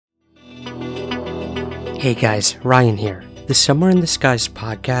Hey guys, Ryan here. The Somewhere in the Skies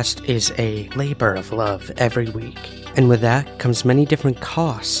podcast is a labor of love every week. And with that comes many different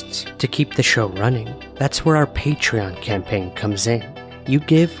costs to keep the show running. That's where our Patreon campaign comes in. You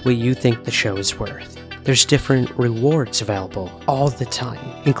give what you think the show is worth. There's different rewards available all the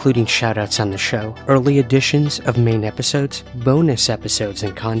time, including shoutouts on the show, early editions of main episodes, bonus episodes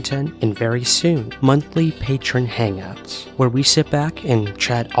and content, and very soon, monthly patron hangouts, where we sit back and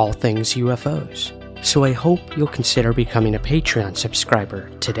chat all things UFOs. So I hope you'll consider becoming a Patreon subscriber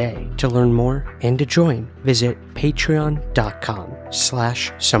today. To learn more and to join, visit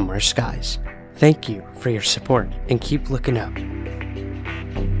patreon.com/somewhereskies. Thank you for your support and keep looking up.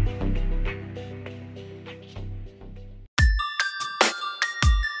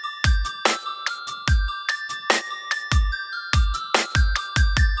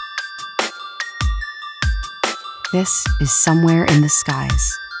 This is Somewhere in the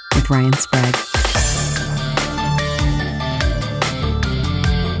Skies with Ryan Sprague.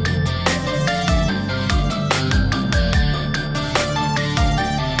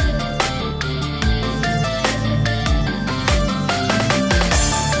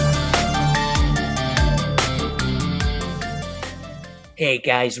 Hey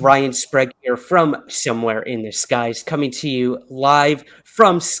guys, Ryan Sprague here from Somewhere in the Skies, coming to you live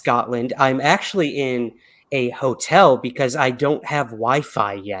from Scotland. I'm actually in a hotel because I don't have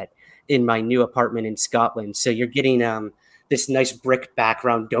Wi-Fi yet in my new apartment in Scotland. So you're getting this nice brick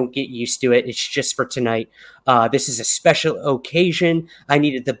background. Don't get used to it. It's just for tonight. This is a special occasion. I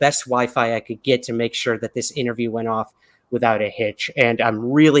needed the best Wi-Fi I could get to make sure that this interview went off without a hitch. And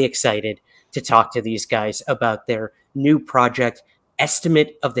I'm really excited to talk to these guys about their new project,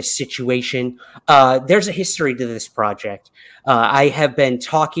 Estimate of the Situation. There's a history to this project. I have been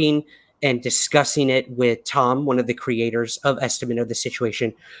talking and discussing it with Tom, one of the creators of Estimate of the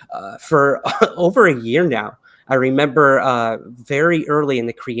Situation, for over a year now. I remember very early in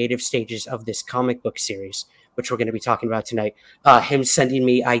the creative stages of this comic book series, which we're going to be talking about tonight, him sending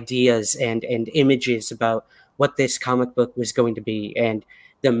me ideas and images about what this comic book was going to be. And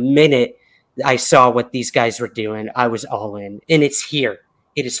the minute I saw what these guys were doing, I was all in. And it's here.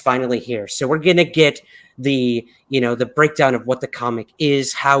 It is finally here. So we're going to get the breakdown of what the comic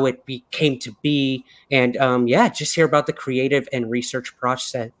is, how it came to be, and just hear about the creative and research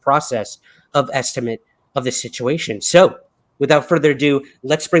process of Estimate of the Situation. So without further ado,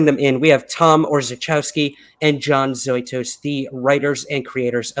 let's bring them in. We have Tom Orzechowski and John Zoitos, the writers and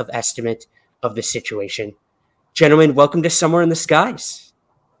creators of Estimate of the Situation. Gentlemen, welcome to Somewhere in the Skies.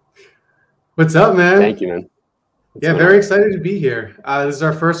 What's up, man? Thank you, man. Yeah, very excited to be here. This is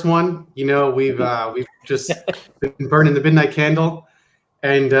our first one. You know, we've just been burning the midnight candle,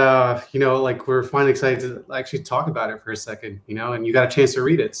 and we're finally excited to actually talk about it for a second. And you got a chance to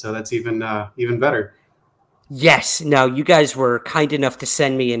read it, so that's even better. Yes. Now, you guys were kind enough to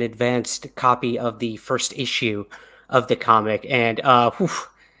send me an advanced copy of the first issue of the comic, and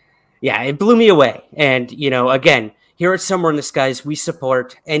it blew me away. And again, here at Somewhere in the Skies, we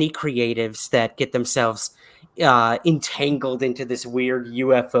support any creatives that get themselves entangled into this weird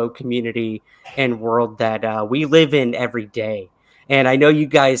UFO community and world that we live in every day. And I know you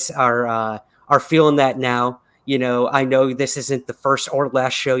guys are feeling that now. I know this isn't the first or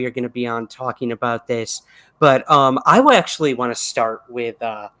last show you're going to be on talking about this, but I would actually want to start with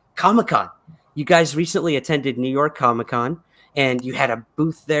Comic-Con. You guys recently attended New York Comic-Con, and you had a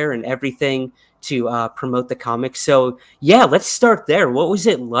booth there and everything to promote the comic. So yeah, let's start there. What was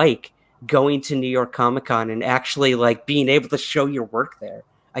it like going to New York Comic-Con and actually being able to show your work there?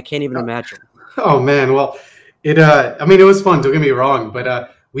 I can't even imagine. Oh man, well, it was fun, don't get me wrong,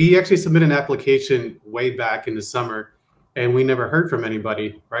 but we actually submitted an application way back in the summer and we never heard from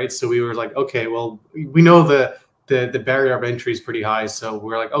anybody, right? So we were like, okay, well, we know the barrier of entry is pretty high, so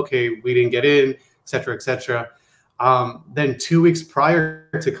we're like, okay, we didn't get in, et cetera, et cetera. Then 2 weeks prior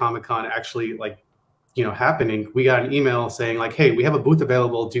to Comic-Con actually happening, we got an email saying hey, we have a booth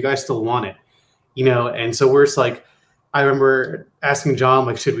available. Do you guys still want it? And so we're just I remember asking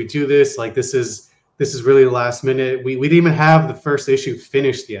John, should we do this? This is really the last minute. We didn't even have the first issue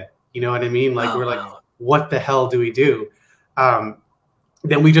finished yet. You know what I mean? We're what the hell do we do?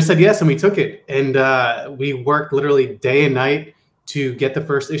 Then we just said yes and we took it. And we worked literally day and night to get the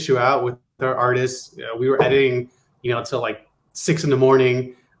first issue out with our artists. We were editing, till 6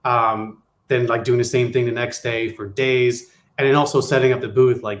 a.m. Then doing the same thing the next day for days, and then also setting up the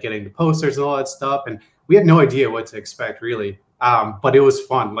booth, getting the posters and all that stuff. And we had no idea what to expect really, but it was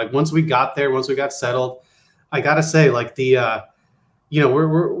fun. Once we got there, once we got settled, I gotta say, we're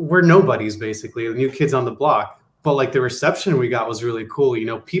nobodies basically, the new kids on the block. But the reception we got was really cool.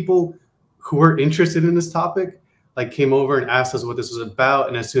 People who were interested in this topic, like came over and asked us what this was about.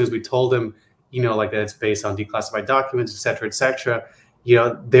 And as soon as we told them, you know, like that it's based on declassified documents, et cetera, you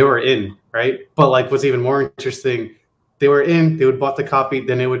know, they were in, right? But like what's even more interesting, they were in, they would bought the copy,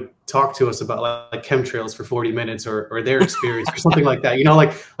 then they would talk to us about like chemtrails for 40 minutes or their experience or something like that, you know,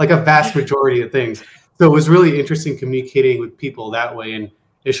 like a vast majority of things. So it was really interesting communicating with people that way. And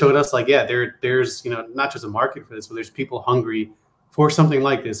it showed us like, yeah, there's, you know, not just a market for this, but there's people hungry for something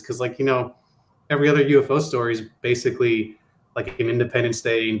like this. Cause like, you know, every other UFO story is basically like an Independence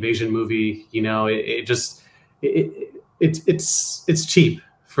Day invasion movie. You know, it's cheap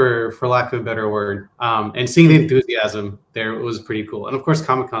for lack of a better word. And seeing the enthusiasm there was pretty cool. And of course,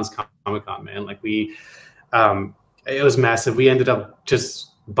 Comic-Con's Comic-Con, man. Like it was massive. We ended up just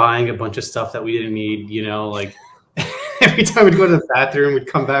buying a bunch of stuff that we didn't need, you know, like every time we'd go to the bathroom, we'd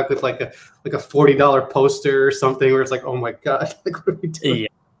come back with like a $40 poster or something where it's like, oh my God, like what are we doing? Yeah.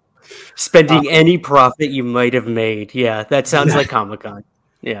 Spending any profit you might have made. Yeah, that sounds like Comic-Con.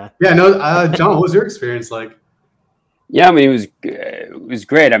 Yeah. Yeah, no, John, what was your experience like? Yeah, I mean, it was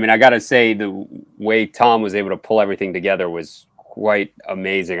great. I mean, I got to say the way Tom was able to pull everything together was quite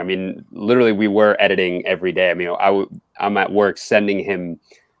amazing. I mean, literally we were editing every day. I mean, I'm at work sending him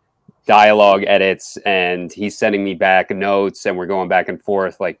dialogue edits and he's sending me back notes and we're going back and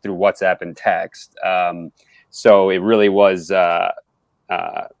forth like through WhatsApp and text. So it really was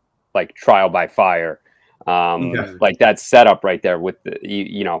like trial by fire. Like that setup right there with the,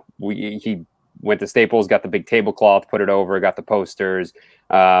 you know, he went to Staples, got the big tablecloth, put it over, got the posters.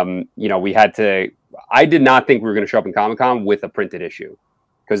 You know, I did not think we were going to show up in Comic-Con with a printed issue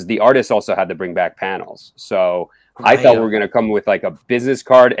because the artists also had to bring back panels. So I thought we were going to come with like a business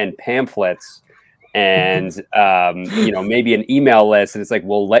card and pamphlets and, you know, maybe an email list. And it's like,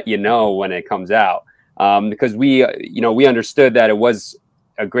 we'll let you know when it comes out. Because we understood that it was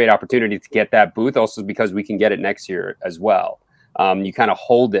a great opportunity to get that booth also because we can get it next year as well. You kind of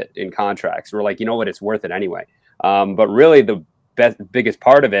hold it in contracts. We're like, you know what, it's worth it anyway. But really the biggest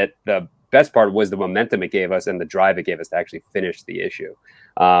part of it, the best part was the momentum it gave us and the drive it gave us to actually finish the issue.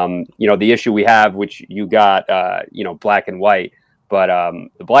 You know, the issue we have, which you got, you know, black and white, but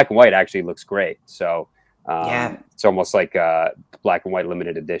the black and white actually looks great. So yeah, it's almost like a black and white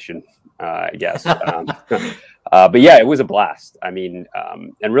limited edition, I guess. But yeah, it was a blast. I mean,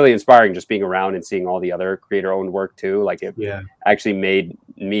 and really inspiring just being around and seeing all the other creator-owned work too. Like it actually made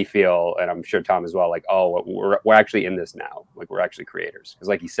me feel, and I'm sure Tom as well, like, oh, we're actually in this now. Like we're actually creators. Because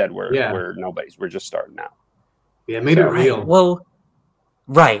like you said, we're nobodies. We're just starting now. Yeah, it made it real. Well,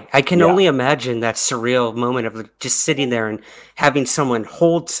 right. I can only imagine that surreal moment of just sitting there and having someone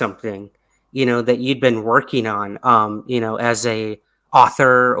hold something, you know, that you'd been working on, you know, as a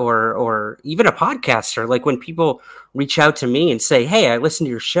author or even a podcaster. Like when people reach out to me and say, hey, I listened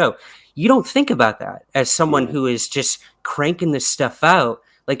to your show, you don't think about that as someone who is just cranking this stuff out.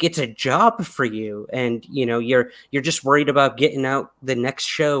 Like it's a job for you. And, you know, you're just worried about getting out the next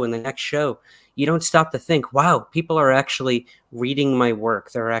show and the next show. You don't stop to think, wow, people are actually reading my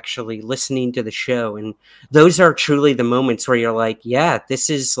work. They're actually listening to the show. And those are truly the moments where you're like, yeah, this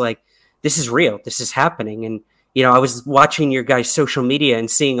is real. This is happening. And, you know, I was watching your guys' social media and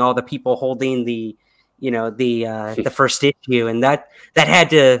seeing all the people holding the, you know, the first issue. And that had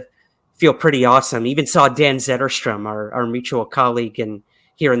to feel pretty awesome. Even saw Dan Zetterstrom, our mutual colleague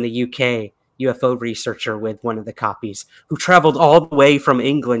here in the UK, UFO researcher with one of the copies, who traveled all the way from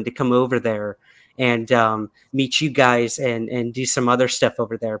England to come over there and meet you guys and do some other stuff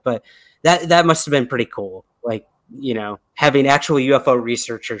over there. But that must have been pretty cool. Like, you know, having actual UFO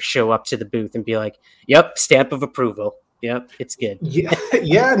researchers show up to the booth and be like, yep, stamp of approval. Yep, it's good.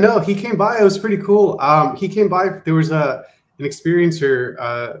 Yeah, no, he came by. It was pretty cool. He came by. There was an experiencer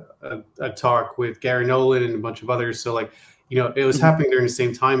a talk with Gary Nolan and a bunch of others. So like, you know, it was happening during the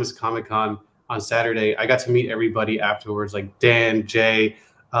same time as Comic-Con on Saturday. I got to meet everybody afterwards, like Dan, Jay,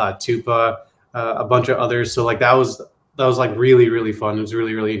 Tupa, a bunch of others. So like that was like really, really fun. It was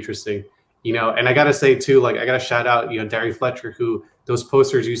really, really interesting. You know, and I got to say too, like I got to shout out, you know, Derry Fletcher, who those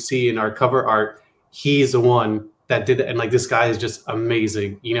posters you see in our cover art, he's the one that did it. And like, this guy is just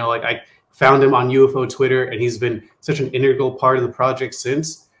amazing. You know, like I found him on UFO Twitter and he's been such an integral part of the project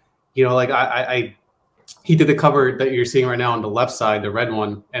since, you know, like he did the cover that you're seeing right now on the left side, the red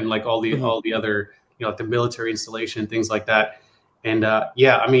one, and like all the other, you know, like the military installation, things like that. And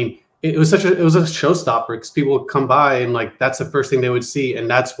yeah, I mean, it was a showstopper because people would come by and like that's the first thing they would see, and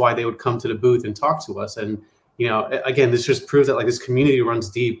that's why they would come to the booth and talk to us. And you know, again, this just proves that like this community runs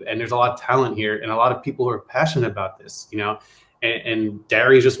deep, and there's a lot of talent here, and a lot of people who are passionate about this. You know, and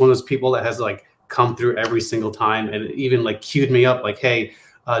Derry is just one of those people that has like come through every single time, and even like queued me up like, hey,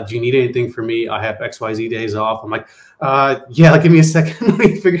 Do you need anything from me? I have XYZ days off. I'm like, yeah, like, give me a second. Let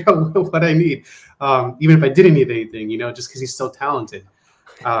me figure out what I need. Even if I didn't need anything, just because he's so talented.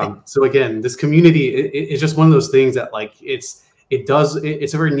 So again, this community is just one of those things that, like, it's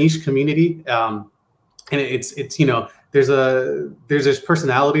a very niche community. And it's there's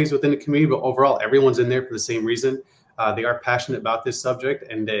personalities within the community, but overall everyone's in there for the same reason. They are passionate about this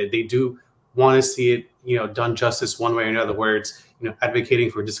subject, and they do want to see it done justice one way or another, where it's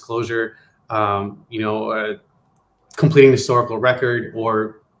advocating for disclosure, completing historical record,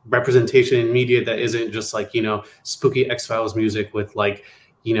 or representation in media that isn't just like spooky X-Files music with like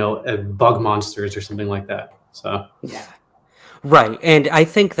bug monsters or something like that. So yeah. Right, and I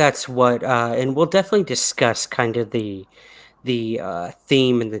think that's what, and we'll definitely discuss kind of the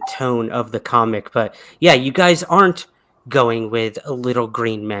theme and the tone of the comic. But yeah, you guys aren't going with little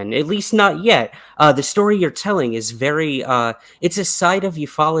green men, at least not yet. The story you're telling is very, it's a side of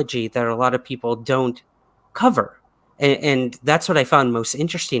ufology that a lot of people don't cover, and that's what I found most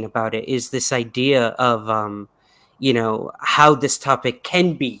interesting about it, is this idea of, how this topic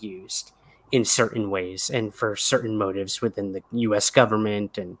can be used in certain ways and for certain motives within the U.S.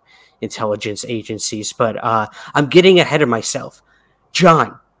 government and intelligence agencies. But I'm getting ahead of myself.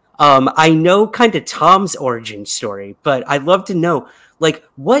 John, I know kind of Tom's origin story, but I'd love to know, like,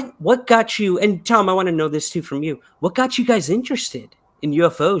 what got you, and Tom, I want to know this too from you, what got you guys interested in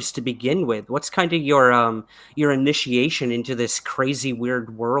UFOs to begin with? What's kind of your initiation into this crazy,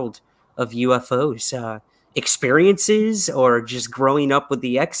 weird world of UFOs? Experiences, or just growing up with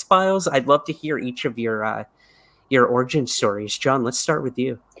the X-Files? I'd love to hear each of your origin stories. John, let's start with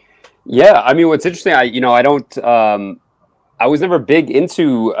you. Yeah, I mean, what's interesting, I was never big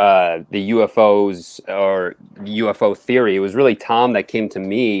into the UFOs or UFO theory. It was really Tom that came to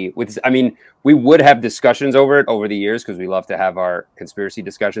me with, I mean, we would have discussions over it over the years because we love to have our conspiracy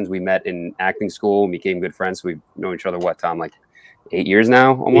discussions. We met in acting school and became good friends. We've known each other, what, Tom, like 8 years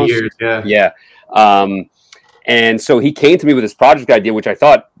now, almost? 8 years, yeah. Yeah. And so he came to me with this project idea, which I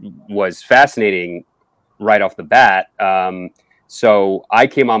thought was fascinating right off the bat. So I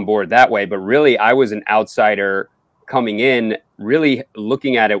came on board that way, but really I was an outsider coming in, really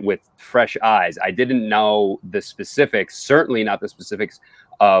looking at it with fresh eyes. I didn't know the specifics, certainly not the specifics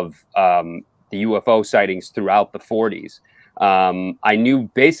of the UFO sightings throughout the 40s. I knew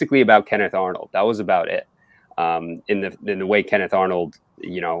basically about Kenneth Arnold. That was about it. In the way Kenneth Arnold,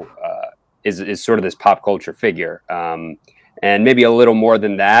 is sort of this pop culture figure, and maybe a little more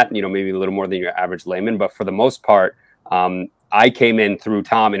than that, maybe a little more than your average layman. But for the most part, I came in through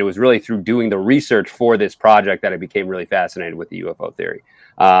Tom, and it was really through doing the research for this project that I became really fascinated with the UFO theory.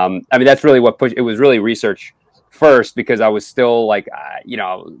 I mean, that's really what pushed. It was really research first, because I was still like,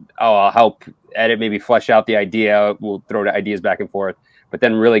 I'll help edit, maybe flesh out the idea. We'll throw the ideas back and forth. But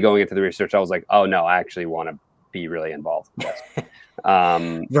then really going into the research, I was like, oh no, I actually want to be really involved in this.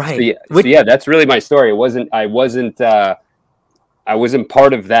 Right. So yeah, that's really my story. I wasn't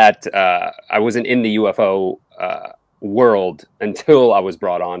part of that. I wasn't in the UFO world until I was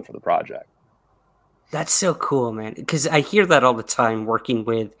brought on for the project. That's so cool, man. Because I hear that all the time working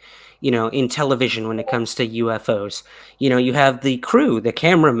with, in television when it comes to UFOs. You have the crew, the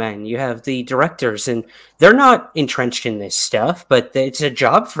cameramen, you have the directors, and they're not entrenched in this stuff, but it's a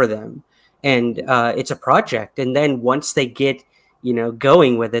job for them. And it's a project. And then once they get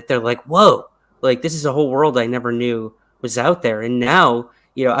going with it, they're like, whoa, like, this is a whole world I never knew was out there. And now,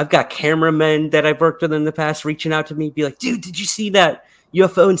 I've got cameramen that I've worked with in the past reaching out to me, be like, dude, did you see that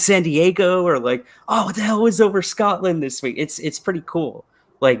UFO in San Diego? Or like, oh, what the hell was over Scotland this week? It's pretty cool.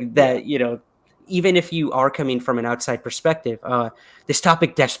 Like that, even if you are coming from an outside perspective, this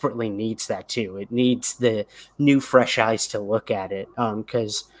topic desperately needs that too. It needs the new, fresh eyes to look at it.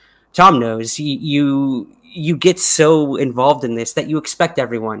 Because Tom knows you get so involved in this that you expect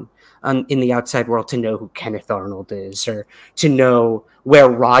everyone in the outside world to know who Kenneth Arnold is, or to know where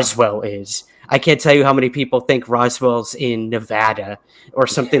Roswell is. I can't tell you how many people think Roswell's in Nevada or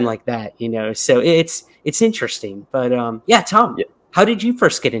something like that, So it's interesting. But yeah, Tom, how did you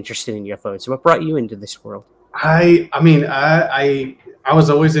first get interested in UFOs? What brought you into this world? I was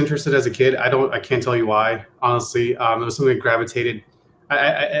always interested as a kid. I can't tell you why, honestly. It was something I gravitated.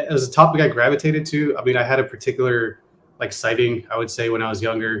 It was a topic I gravitated to. I mean, I had a particular like sighting, I would say, when I was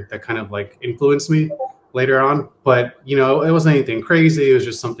younger that kind of like influenced me later on. But it wasn't anything crazy. It was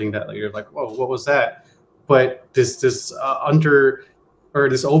just something that you're like, whoa, what was that? But this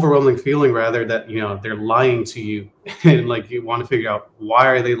overwhelming feeling rather that they're lying to you, and like you want to figure out why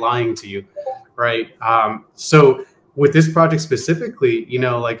are they lying to you, right? So with this project specifically,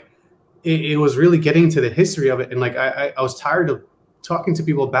 like it was really getting to the history of it, and like I was tired of talking to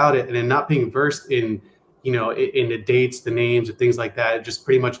people about it and then not being versed in, in the dates, the names, and things like that, just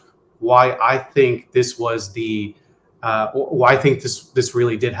pretty much why I think this was why I think this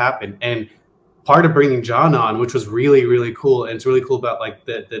really did happen. And part of bringing John on, which was really, really cool, and it's really cool about like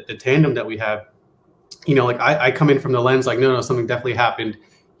the tandem that we have, like I come in from the lens like, no, something definitely happened,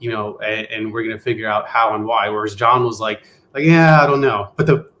 and we're going to figure out how and why. Whereas John was like, yeah, I don't know. But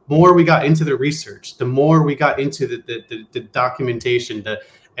the more we got into the research, the more we got into the documentation,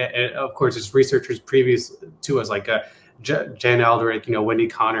 and of course, it's researchers previous to us, like Jan Aldrich, Wendy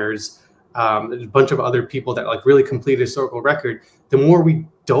Connors, a bunch of other people that like really complete historical record. The more we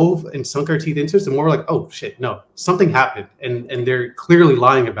dove and sunk our teeth into it, the more we're like, oh shit, no, something happened, and they're clearly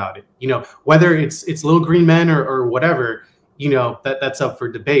lying about it. Whether it's little green men or whatever, that's up for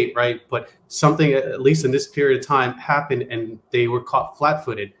debate, right? But something, at least in this period of time, happened, and they were caught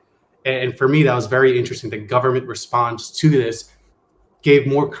flat-footed. And for me, that was very interesting. The government response to this gave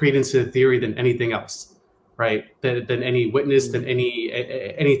more credence to the theory than anything else, right? Than any witness, than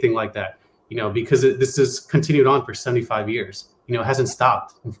anything like that. Because this has continued on for 75 years. It hasn't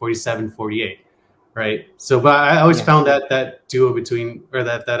stopped in 47, 48, right? So, but I always found that duo between, or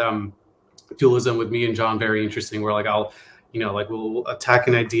that dualism with me and John very interesting. Where like we'll attack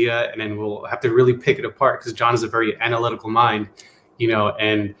an idea and then we'll have to really pick it apart, because John is a very analytical mind,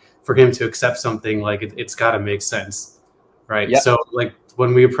 and for him to accept something, like it's got to make sense, right? Yep. So like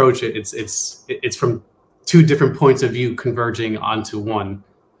when we approach it, it's from two different points of view converging onto one,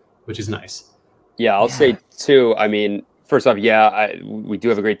 which is nice. Yeah, I'll say too. I mean, first off, we do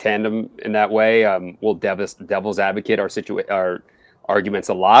have a great tandem in that way. We'll devil's advocate our arguments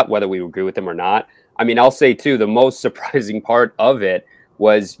a lot, whether we agree with them or not. I mean, I'll say too, the most surprising part of it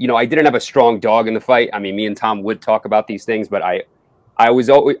was, I didn't have a strong dog in the fight. I mean, me and Tom would talk about these things, but I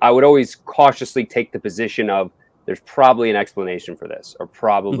would always cautiously take the position of there's probably an explanation for this, or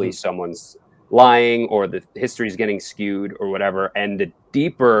probably someone's lying, or the history is getting skewed or whatever. And the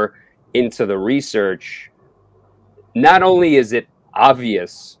deeper into the research, not only is it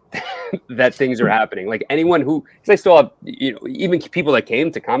obvious that things are happening, like anyone who, because I still have, even people that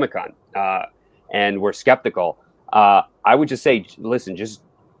came to Comic-Con and were skeptical, I would just say, listen, just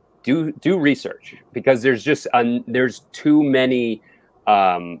do research, because there's just there's too many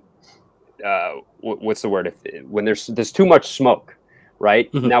what's the word, when there's too much smoke,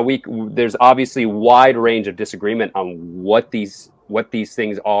 right? Now there's obviously a wide range of disagreement on what these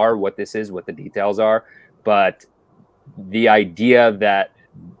things are, what this is, what the details are, but the idea that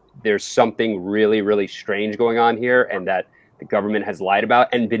there's something really, really strange going on here, and that the government has lied about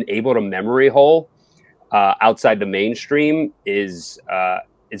and been able to memory hole outside the mainstream is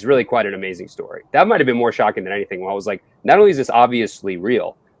really quite an amazing story. That might have been more shocking than anything. When I was like, not only is this obviously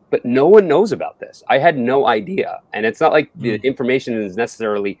real, but no one knows about this. I had no idea. And it's not like the information is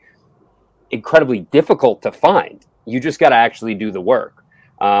necessarily incredibly difficult to find. You just got to actually do the work.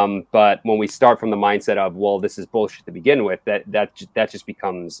 But when we start from the mindset of, well, this is bullshit to begin with, that just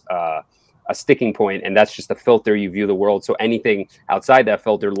becomes a sticking point, and that's just the filter you view the world. So anything outside that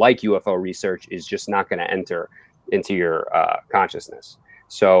filter, like UFO research, is just not going to enter into your consciousnness.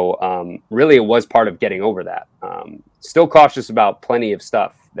 So really, it was part of getting over that. Still cautious about plenty of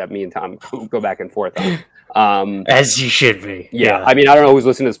stuff that me and Tom go back and forth on. As you should be. Yeah. I mean, I don't know who's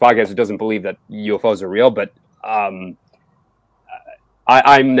listening to this podcast who doesn't believe that UFOs are real, but I'm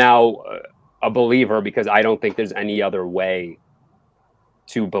now a believer, because I don't think there's any other way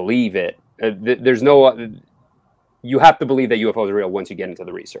to believe it. There's no. You have to believe that UFOs are real once you get into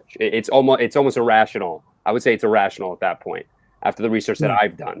the research. It's almost irrational. I would say it's irrational at that point, after the research that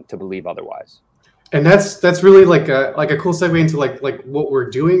I've done, to believe otherwise. And that's really like a cool segue into like what we're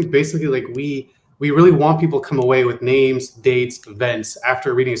doing. Basically, like we really want people to come away with names, dates, events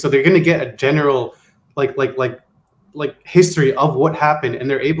after reading. So they're going to get a general like history of what happened, and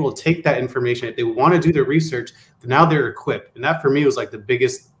they're able to take that information. If they want to do their research, now they're equipped. And that for me was like the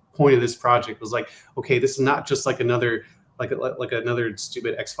biggest point of this project, was like, okay, this is not just like another another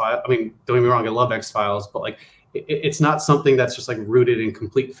stupid X-File. I mean, don't get me wrong, I love X-Files, but like it's not something that's just like rooted in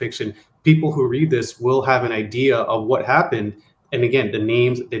complete fiction. People who read this will have an idea of what happened, and again, the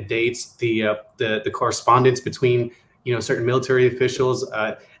names, the dates, the correspondence between certain military officials,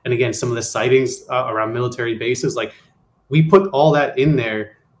 and again, some of the sightings around military bases. Like, we put all that in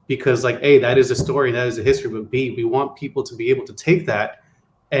there because, like, A, that is a story, that is a history, but B, we want people to be able to take that,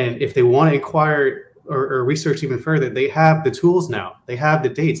 and if they want to inquire or research even further, they have the tools now. They have the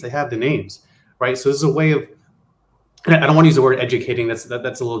dates, they have the names, right? So this is a way of and I don't want to use the word educating. That's a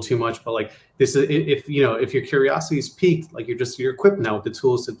little too much. But like this is, if if your curiosity is piqued, like you're equipped now with the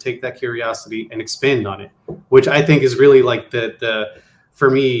tools to take that curiosity and expand on it, which I think is really like the for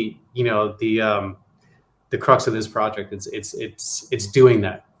me, the crux of this project. It's doing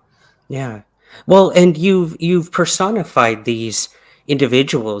that. Yeah. Well, and you've personified these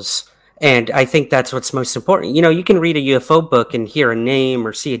individuals, and I think that's what's most important. You can read a UFO book and hear a name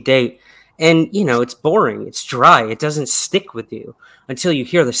or see a date, and it's boring, it's dry, it doesn't stick with you until you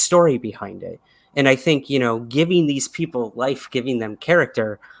hear the story behind it. And I think giving these people life, giving them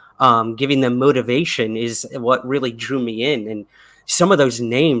character, giving them motivation is what really drew me in. And some of those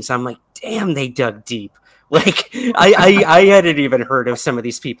names, I'm like, damn, they dug deep. Like I hadn't even heard of some of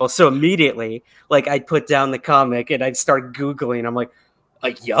these people. So immediately, like I'd put down the comic and I'd start Googling. I'm like,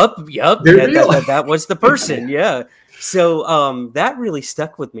 yup, that was the person. Yeah. So that really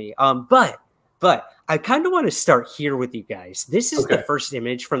stuck with me. But I kind of want to start here with you guys. This is the first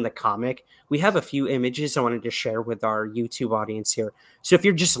image from the comic. We have a few images I wanted to share with our YouTube audience here. So if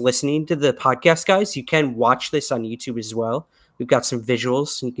you're just listening to the podcast, guys, you can watch this on YouTube as well. We've got some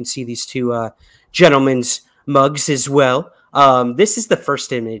visuals, and you can see these two gentlemen's mugs as well. This is the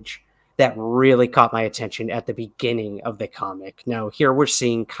first image that really caught my attention at the beginning of the comic. Now, here we're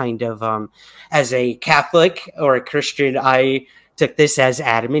seeing kind of, as a Catholic or a Christian, I took this as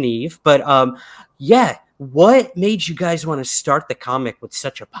Adam and Eve. But yeah, what made you guys want to start the comic with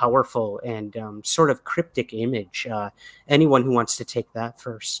such a powerful and sort of cryptic image? Anyone who wants to take that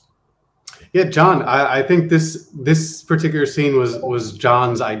first? Yeah, John, I think this particular scene was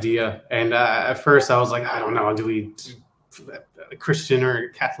John's idea. And at first I was like, I don't know, do we a Christian or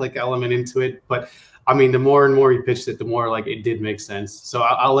Catholic element into it? But I mean, the more and more he pitched it, the more like it did make sense. So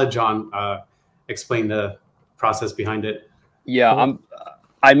I'll let John explain the process behind it. Yeah,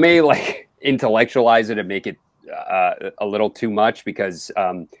 I may like intellectualize it and make it a little too much, because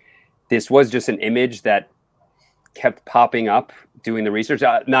this was just an image that kept popping up doing the research,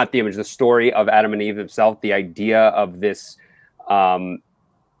 not the image, the story of Adam and Eve himself, the idea of this, quote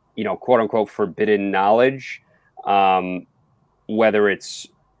unquote, forbidden knowledge, whether it's,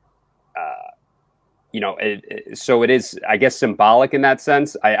 so it is, I guess, symbolic in that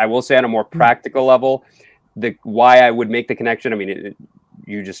sense. I will say on a more practical level, why I would make the connection. I mean,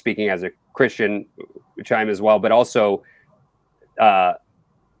 you just speaking as a Christian, which I am as well, but also,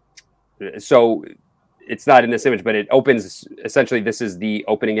 so it's not in this image, but it opens, essentially, this is the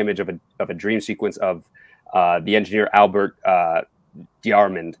opening image of a dream sequence of the engineer Albert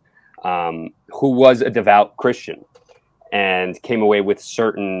Diarmid, who was a devout Christian and came away with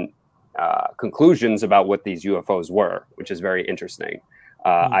certain conclusions about what these UFOs were, which is very interesting.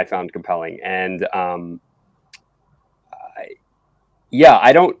 I found compelling. And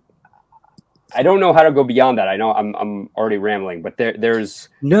I don't know how to go beyond that. I know I'm already rambling, but there's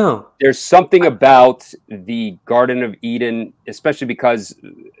something about the Garden of Eden, especially because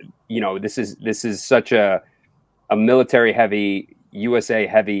this is such a military heavy, USA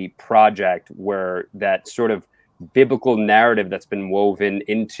heavy project, where that sort of biblical narrative that's been woven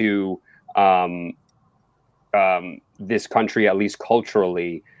into this country, at least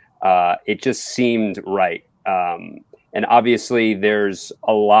culturally, it just seemed right. And obviously there's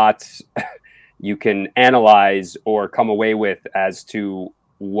a lot you can analyze or come away with as to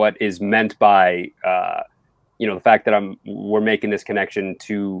what is meant by, the fact that we're making this connection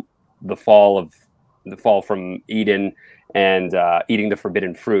to the fall from Eden and eating the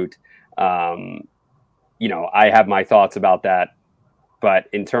forbidden fruit. I have my thoughts about that, but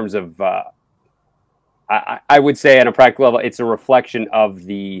in terms of, I would say on a practical level, it's a reflection of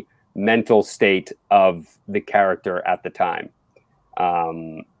the mental state of the character at the time.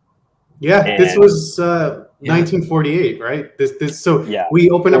 This was 1948, right? We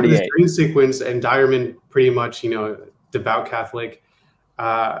open up with this dream sequence, and Diarmid, pretty much, devout Catholic.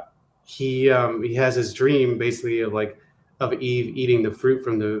 He has his dream basically of Eve eating the fruit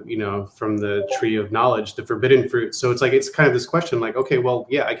from the tree of knowledge, the forbidden fruit. So it's kind of this question, like, okay, well,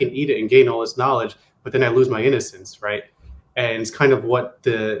 yeah, I can eat it and gain all this knowledge, but then I lose my innocence, right? And it's kind of what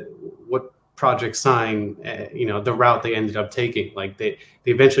Project Sign, the route they ended up taking. Like they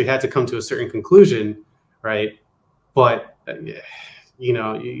eventually had to come to a certain conclusion, right? But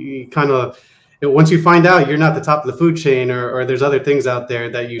you kind of, once you find out you're not the top of the food chain, or there's other things out there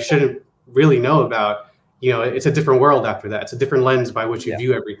that you shouldn't really know about, it's a different world after that. It's a different lens by which you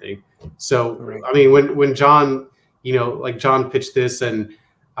view everything. So I mean, when John, John pitched this, and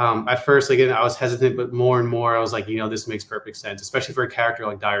at first, again, I was hesitant, but more and more I was like, this makes perfect sense, especially for a character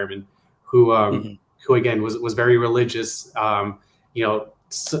like Diarmid, who again was very religious.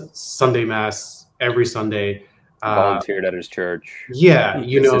 Sunday mass every Sunday, Volunteered at his church. Yeah,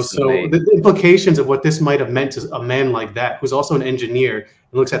 you know, so Consistently. the implications of what this might have meant to a man like that, who's also an engineer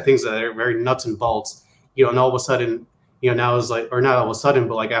and looks at things that are very nuts and bolts, you know, and all of a sudden, you know, now is like, or not all of a sudden,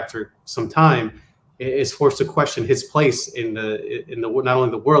 but like after some time, is forced to question his place in the not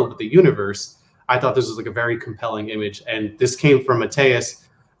only the world but the universe. I thought this was like a very compelling image, and this came from Mateus,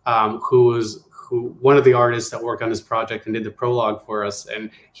 who one of the artists that worked on this project and did the prologue for us,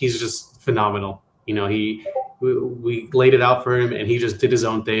 and he's just phenomenal. You know, we laid it out for him, and he just did his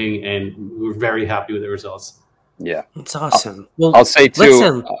own thing, and we were very happy with the results. Yeah, it's awesome. I'll say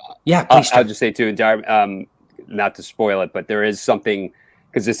too. Yeah, please. I'll just say too, not to spoil it, but there is something,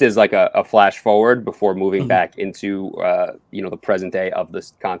 because this is like a flash forward before moving back into you know, the present day of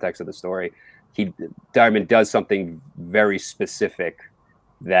this context of the story. Diamond does something very specific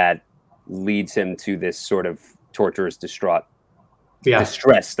that leads him to this sort of torturous, distressed,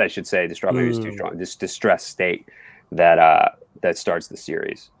 I should say. Distraught maybe is too strong. This distressed state that that starts the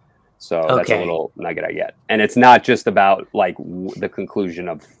series. So that's a little nugget I get, and it's not just about like the conclusion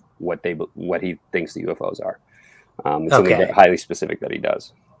of what he thinks the UFOs are. It's something highly specific that he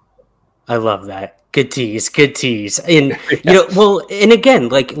does. I love that. Good tease, good tease. And you know, well, and again,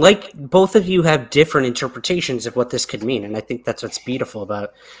 like both of you have different interpretations of what this could mean, and I think that's what's beautiful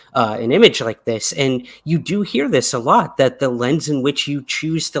about an image like this. And you do hear this a lot, that the lens in which you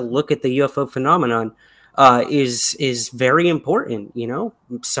choose to look at the UFO phenomenon is very important. You know,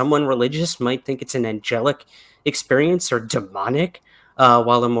 someone religious might think it's an angelic experience or demonic,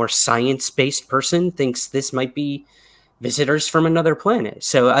 while a more science-based person thinks this might be visitors from another planet.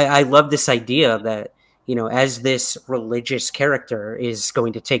 So I love this idea that, you know, as this religious character is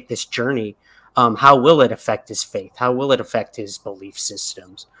going to take this journey, how will it affect his faith? How will it affect his belief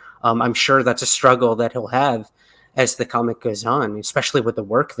systems? I'm sure that's a struggle that he'll have as the comic goes on, especially with the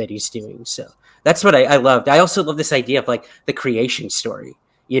work that he's doing. So that's what I loved. I also love this idea of like the creation story,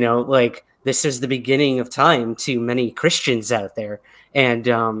 you know, like this is the beginning of time to many Christians out there. And,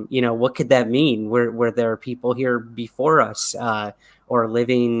 you know, what could that mean? Were there people here before us or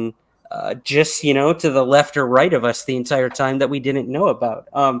living just, you know, to the left or right of us the entire time that we didn't know about?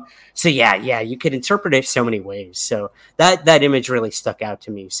 So, yeah, you could interpret it so many ways. So that image really stuck out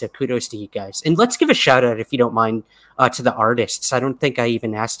to me. So kudos to you guys. And let's give a shout out, if you don't mind, to the artists. I don't think I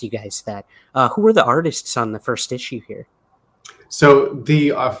even asked you guys that. Who were the artists on the first issue here? So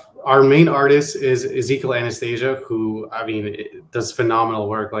our main artist is Ezekiel Anastasia, who, I mean, does phenomenal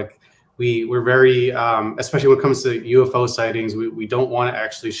work. Like we're very, especially when it comes to UFO sightings, we don't want to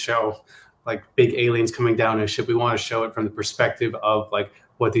actually show like big aliens coming down in a ship. We want to show it from the perspective of like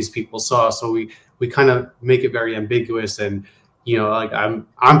what these people saw. So we kind of make it very ambiguous. And, you know, like I'm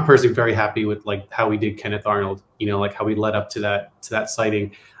personally very happy with like how we did Kenneth Arnold, you know, like how we led up to that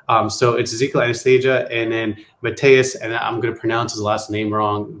sighting. So it's Ezekiel Anastasia, and then Mateus, and I'm going to pronounce his last name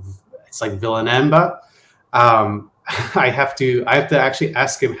wrong. It's like Villanamba. I have to actually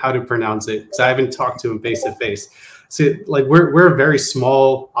ask him how to pronounce it, because I haven't talked to him face to face. So like we're a very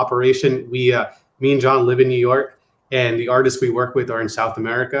small operation. Me and John live in New York, and the artists we work with are in South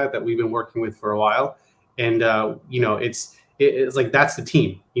America that we've been working with for a while. And you know, it's like that's the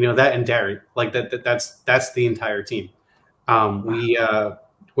team. You know, that and Derek, like that's the entire team.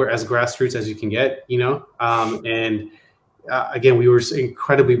 We're as grassroots as you can get, you know, and again, we were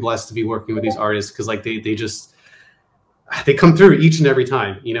incredibly blessed to be working with these artists, because like they come through each and every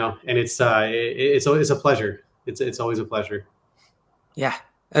time, you know, and it's a pleasure. It's always a pleasure. Yeah,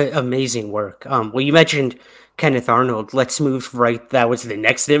 amazing work. Well, you mentioned Kenneth Arnold. Let's move right. That was the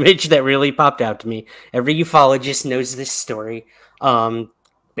next image that really popped out to me. Every ufologist knows this story.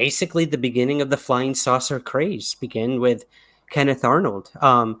 Basically, the beginning of the flying saucer craze began with Kenneth Arnold.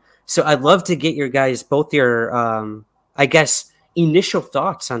 So I'd love to get both your, I guess, initial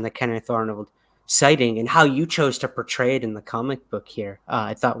thoughts on the Kenneth Arnold sighting and how you chose to portray it in the comic book here.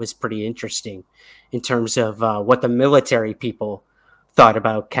 I thought was pretty interesting in terms of what the military people thought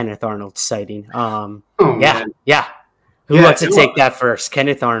about Kenneth Arnold's sighting. Yeah. Who wants to take that first?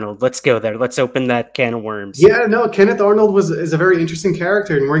 Kenneth Arnold. Let's go there. Let's open that can of worms. Yeah, no, Kenneth Arnold is a very interesting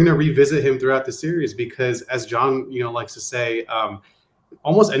character, and we're going to revisit him throughout the series because, as John, you know, likes to say,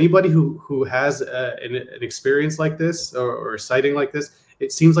 almost anybody who has an experience like this or a sighting like this,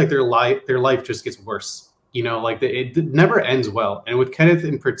 it seems like their life just gets worse. You know, like it never ends well. And with Kenneth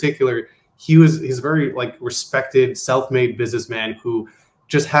in particular, he's very like respected, self-made businessman who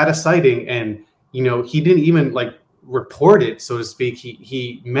just had a sighting, and you know, he didn't even like report it, so to speak.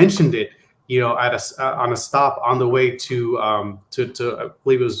 He mentioned it, you know, on a stop on the way to I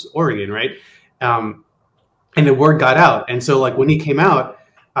believe it was Oregon, right? And the word got out, and so like when he came out,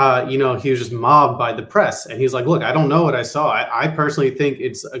 you know, he was just mobbed by the press. And he's like, look, I don't know what I saw. I personally think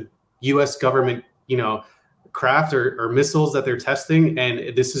it's a U.S. government, you know, craft or missiles that they're testing.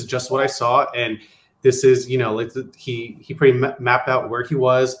 And this is just what I saw. And this is, you know, like he pretty mapped out where he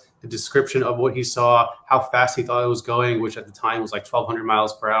was, the description of what he saw, how fast he thought it was going, which at the time was like 1,200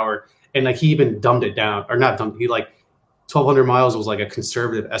 miles per hour. And like he even dumbed it down, or not dumbed, he like 1,200 miles was like a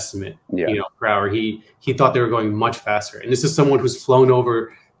conservative estimate, you know, per hour. He thought they were going much faster. And this is someone who's flown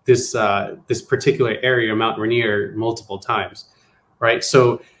over this this particular area, Mount Rainier, multiple times, right?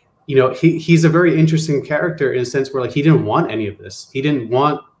 So, you know, he's a very interesting character in a sense where like he didn't want any of this. He didn't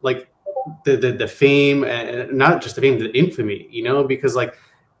want like the fame, and not just the fame, the infamy, you know, because like,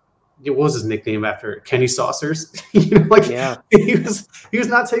 what was his nickname after Kenny Saucers? You know, like he was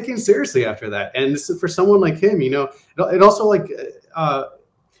not taken seriously after that. And this is for someone like him, you know, it also like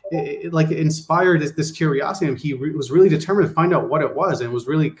it like inspired this curiosity, and he was really determined to find out what it was, and was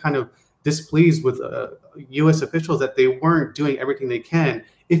really kind of displeased with U.S. officials that they weren't doing everything they can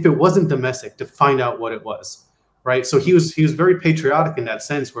if it wasn't domestic to find out what it was, right? So he was very patriotic in that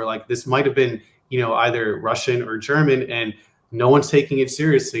sense, where like this might have been, you know, either Russian or German, and no one's taking it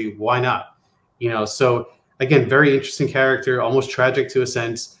seriously. Why not? You know, so again, very interesting character, almost tragic to a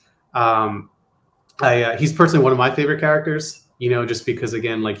sense. He's personally one of my favorite characters, you know, just because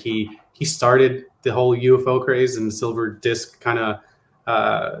again, like he started the whole UFO craze and the silver disc kind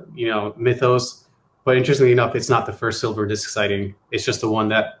of, you know, mythos. But interestingly enough, it's not the first silver disc sighting. It's just the one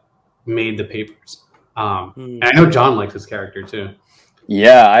that made the papers. And I know John likes his character too.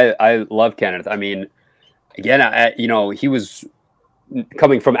 Yeah, I love Kenneth. I mean, again, you know, he was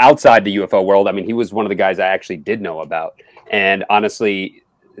coming from outside the UFO world. I mean, he was one of the guys I actually did know about. And honestly,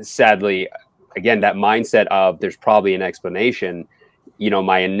 sadly, again, that mindset of there's probably an explanation, you know,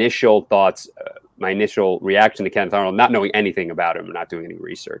 my initial thoughts, my initial reaction to Kenneth Arnold, not knowing anything about him, not doing any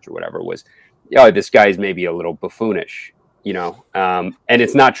research or whatever, was, oh, this guy's maybe a little buffoonish, you know, and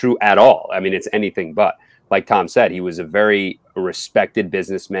it's not true at all. I mean, it's anything but. Like Tom said, he was a very respected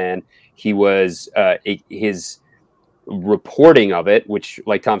businessman. He was, his reporting of it, which,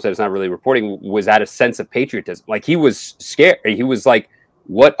 like Tom said, it's not really reporting, was at a sense of patriotism. Like he was scared. He was like,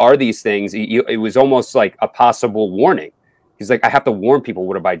 what are these things? It was almost like a possible warning. He's like, I have to warn people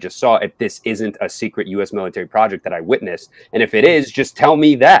what I just saw. If this isn't a secret U.S. military project that I witnessed, and if it is, just tell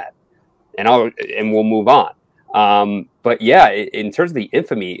me that, and we'll move on. But yeah, in terms of the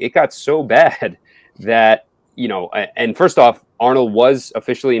infamy, it got so bad that, you know, and first off, Arnold was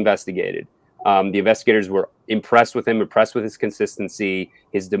officially investigated. The investigators were impressed with him, impressed with his consistency,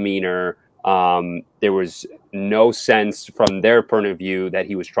 his demeanor. There was no sense from their point of view that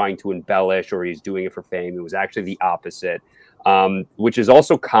he was trying to embellish or he's doing it for fame. It was actually the opposite, which is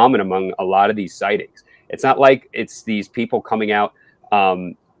also common among a lot of these sightings. It's not like it's these people coming out.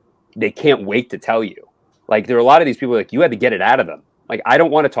 They can't wait to tell you. Like there are a lot of these people, like you had to get it out of them. Like, I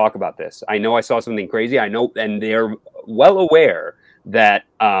don't want to talk about this. I know I saw something crazy. I know, and they're well aware that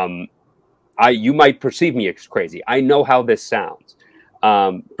you might perceive me as crazy. I know how this sounds.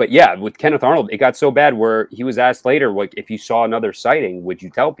 But yeah, with Kenneth Arnold, it got so bad where he was asked later, like, if you saw another sighting, would you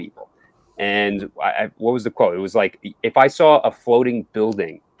tell people? And what was the quote? It was like, if I saw a floating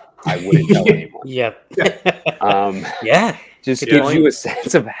building, I wouldn't tell anyone. Yeah. Just gives you a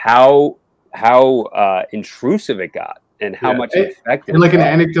sense of how intrusive it got. And how much it affected. And like an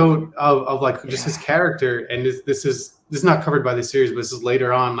anecdote of like just his character, and this is not covered by the series, but this is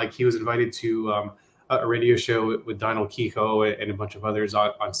later on. Like he was invited to a radio show with Donald Kiko and a bunch of others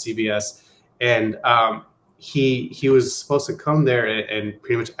on CBS, and he was supposed to come there and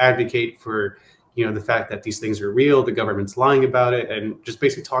pretty much advocate for, you know, the fact that these things are real, the government's lying about it, and just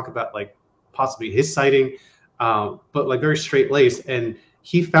basically talk about like possibly his sighting, but like very straight laced. And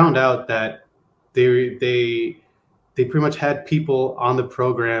he found out that they pretty much had people on the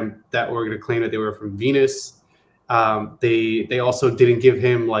program that were going to claim that they were from Venus. They also didn't give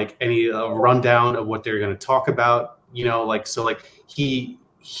him like any rundown of what they were going to talk about, you know, like, so like he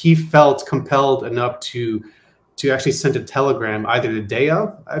felt compelled enough to actually send a telegram either the day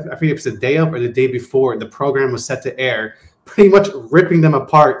of, I forget if it's the day of or the day before the program was set to air, pretty much ripping them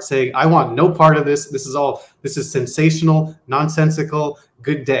apart, saying, I want no part of this. This is sensational, nonsensical,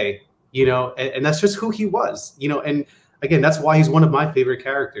 good day. You know, and that's just who he was, you know, and again, that's why he's one of my favorite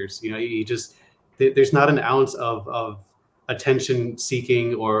characters. You know, he just, there's not an ounce of attention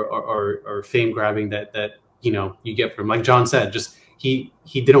seeking or fame grabbing that, you know, you get from, like John said, just, he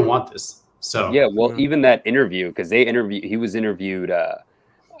didn't want this. So, yeah, well, even that interview, because he was interviewed,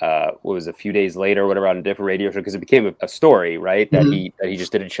 what was a few days later or whatever on a different radio show, because it became a story, right? That he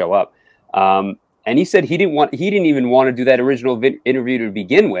just didn't show up. And he said he didn't even want to do that original interview to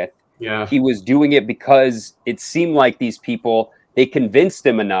begin with. Yeah. He was doing it because it seemed like these people, they convinced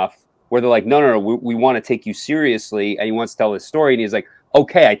him enough where they're like, no, we want to take you seriously. And he wants to tell his story. And he's like,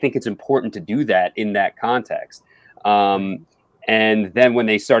 okay, I think it's important to do that in that context. And then when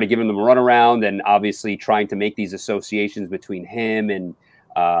they started giving them a runaround and obviously trying to make these associations between him and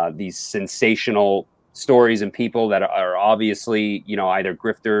these sensational stories and people that are obviously, you know, either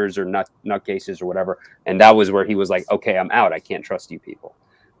grifters or nutcases or whatever. And that was where he was like, okay, I'm out. I can't trust you people.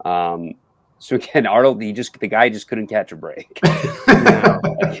 So again, Arnold, the guy just couldn't catch a break.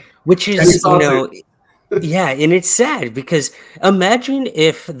 Which is, you know, yeah, and it's sad because imagine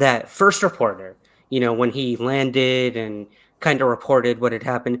if that first reporter, you know, when he landed and kind of reported what had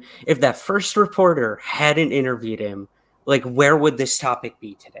happened, if that first reporter hadn't interviewed him, like, where would this topic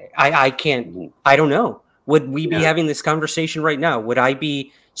be today? I don't know. Would we be having this conversation right now? Would I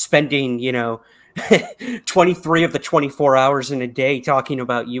be spending, you know, 23 of the 24 hours in a day talking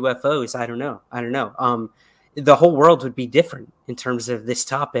about UFOs? I don't know. The whole world would be different in terms of this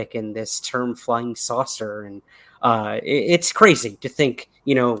topic and this term flying saucer. And it's crazy to think,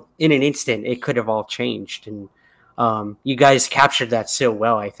 you know, in an instant, it could have all changed. And you guys captured that so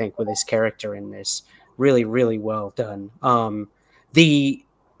well, I think, with his character in this. Really, really well done. The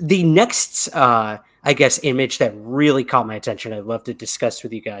next, I guess, image that really caught my attention, I'd love to discuss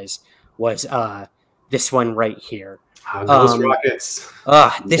with you guys, was this one right here. Ghost rockets.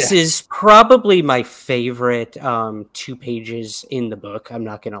 This is probably my favorite 2 pages in the book. I'm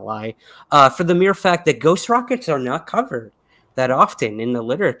not going to lie. For the mere fact that ghost rockets are not covered that often in the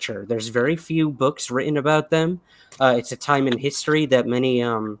literature. There's very few books written about them. It's a time in history that many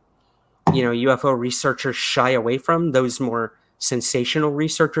you know, UFO researchers shy away from, those more sensational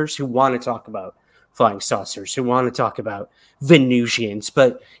researchers who want to talk about flying saucers, who want to talk about Venusians.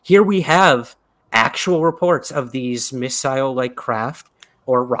 But here we have actual reports of these missile-like craft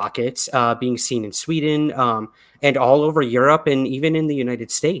or rockets being seen in Sweden and all over Europe and even in the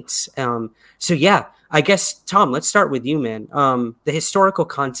United States. So yeah, I guess, Tom, let's start with you, man. The historical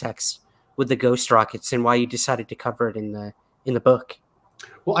context with the ghost rockets and why you decided to cover it in the book.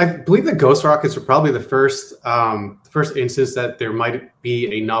 Well, I believe the ghost rockets were probably the first instance that there might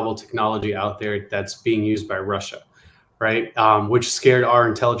be a novel technology out there that's being used by Russia, right? Which scared our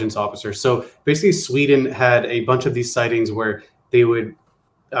intelligence officers. So basically, Sweden had a bunch of these sightings where they would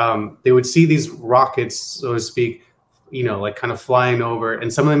see these rockets, so to speak, you know, like kind of flying over,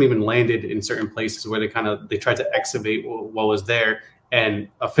 and some of them even landed in certain places where they tried to excavate what was there, and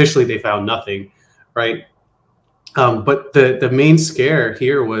officially they found nothing, right? But the main scare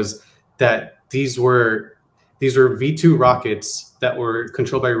here was that these were V2 rockets that were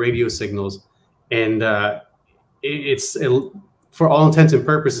controlled by radio signals, and for all intents and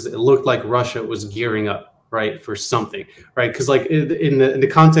purposes, it looked like Russia was gearing up, right, for something, right? Because like in the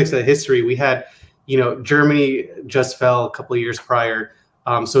context of history, we had, you know, Germany just fell a couple of years prior,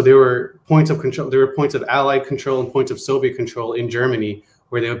 so there were points of control, there were points of Allied control and points of Soviet control in Germany,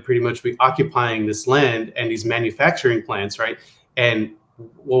 where they would pretty much be occupying this land and these manufacturing plants, right? And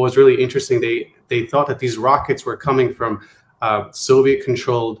what was really interesting, they thought that these rockets were coming from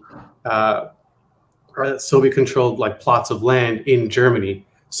Soviet-controlled like plots of land in Germany.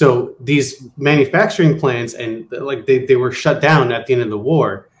 So these manufacturing plants, and like they were shut down at the end of the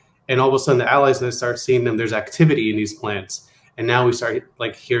war, and all of a sudden the Allies then start seeing there's activity in these plants, and now we start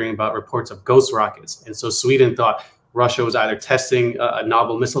like hearing about reports of ghost rockets. And so Sweden thought Russia was either testing a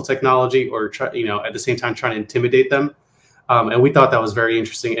novel missile technology or, you know, at the same time trying to intimidate them. And we thought that was very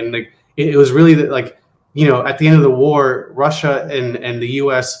interesting. And like, it was really like, you know, at the end of the war, Russia and the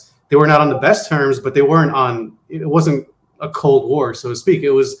U.S., they were not on the best terms, but they weren't on, it wasn't a Cold War, so to speak.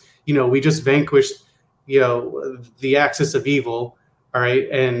 It was, you know, we just vanquished, you know, the axis of evil. All right.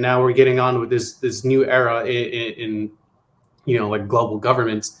 And now we're getting on with this new era in you know, like global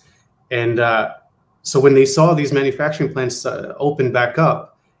governments. And, so when they saw these manufacturing plants open back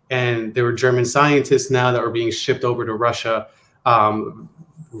up, and there were German scientists now that were being shipped over to Russia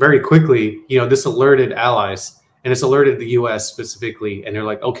very quickly, you know, this alerted allies, and it's alerted the U.S. specifically. And they're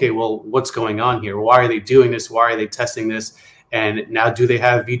like, okay, well, what's going on here? Why are they doing this? Why are they testing this? And now do they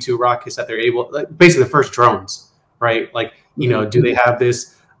have V2 rockets that they're able, like, basically the first drones, right? Like, you know, do they have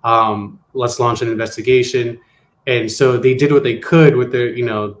this? Let's launch an investigation. And so they did what they could with their, you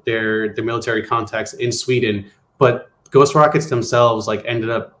know, their military contacts in Sweden, but ghost rockets themselves like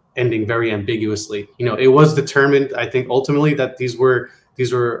ended up ending very ambiguously. You know, it was determined, I think, ultimately that this was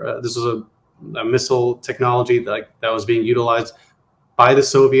a missile technology that was being utilized by the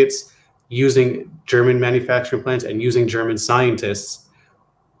Soviets using German manufacturing plants and using German scientists.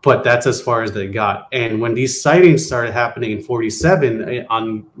 but that's as far as they got. And when these sightings started happening in 47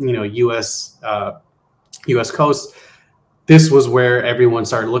 on, you know, U.S. coast, this was where everyone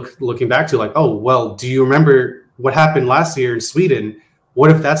started looking back to, like, oh, well, do you remember what happened last year in Sweden?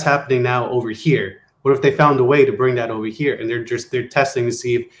 What if that's happening now over here? What if they found a way to bring that over here? And they're testing to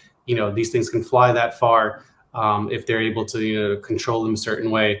see if, you know, these things can fly that far, if they're able to, you know, control them a certain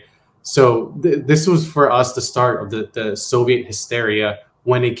way. So this was for us the start of the Soviet hysteria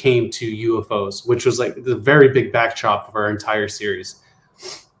when it came to UFOs, which was like the very big backdrop of our entire series.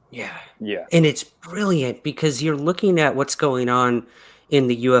 Yeah. Yeah. And it's brilliant because you're looking at what's going on in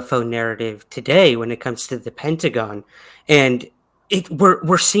the UFO narrative today when it comes to the Pentagon. And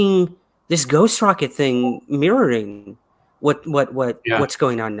we're seeing this ghost rocket thing mirroring what's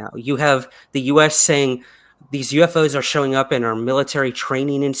going on now. You have the US saying these UFOs are showing up in our military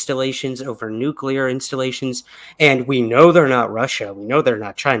training installations over nuclear installations, and we know they're not Russia. We know they're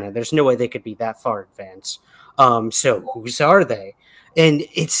not China. There's no way they could be that far advanced. So whose are they? And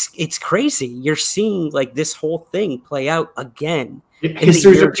it's crazy. You're seeing like this whole thing play out again in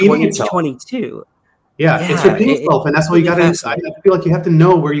the year 2022. Yeah, it's repeating itself, and that's why you got to. I feel like you have to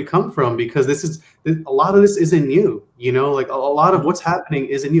know where you come from, because a lot of this isn't new. You know, like a lot of what's happening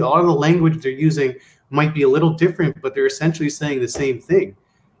isn't new. A lot of the language they're using might be a little different, but they're essentially saying the same thing.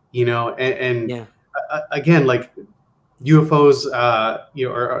 You know, again, like UFOs, you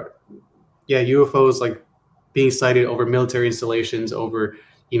know, UFOs like being sighted over military installations, over,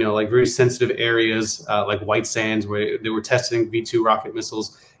 you know, like very sensitive areas, like White Sands, where they were testing V2 rocket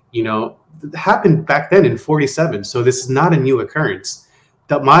missiles. You know, it happened back then in 47. So this is not a new occurrence.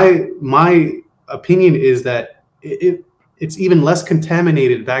 That my opinion is that it's even less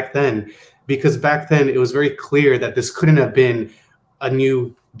contaminated back then, because back then it was very clear that this couldn't have been a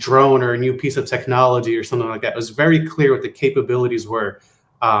new drone or a new piece of technology or something like that. It was very clear what the capabilities were,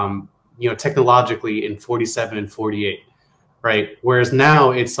 you know, technologically in 47 and 48, right? Whereas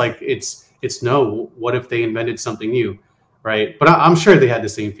now it's like, it's no, what if they invented something new? Right. But I'm sure they had the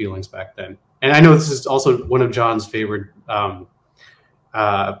same feelings back then. And I know this is also one of John's favorite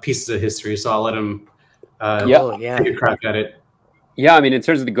pieces of history. So I'll let him take a crack at it. Yeah. I mean, in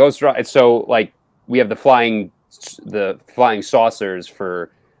terms of the ghost rocket, so like we have the flying saucers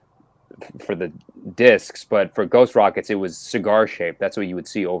for the discs, but for ghost rockets, it was cigar shaped. That's what you would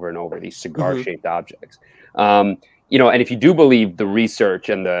see over and over, these cigar shaped objects. You know, and if you do believe the research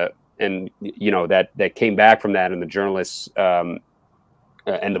and you know, that came back from that, and the journalists and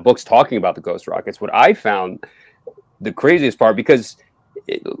the books talking about the ghost rockets, what I found the craziest part, because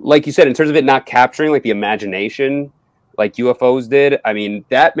like you said, in terms of it not capturing like the imagination like UFOs did, I mean,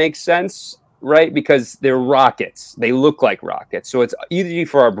 that makes sense, right? Because they're rockets, they look like rockets, so it's easy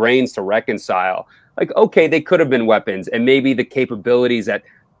for our brains to reconcile, like, okay, they could have been weapons, and maybe the capabilities that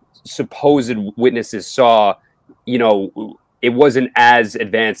supposed witnesses saw, you know, it wasn't as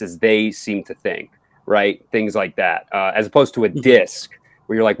advanced as they seem to think, right? Things like that, as opposed to a disc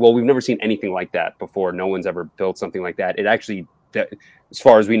where you're like, well, we've never seen anything like that before. No one's ever built something like that. It actually, as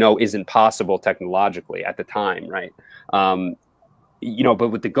far as we know, isn't possible technologically at the time, right? You know, but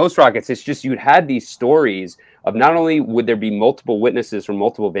with the ghost rockets, it's just, you'd had these stories of not only would there be multiple witnesses from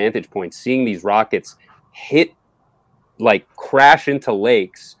multiple vantage points seeing these rockets hit, like crash into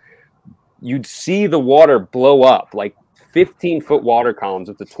lakes, you'd see the water blow up, like 15-foot water columns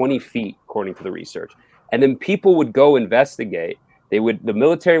up to 20 feet, according to the research. And then people would go investigate. The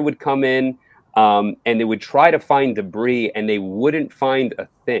military would come in, and they would try to find debris, and they wouldn't find a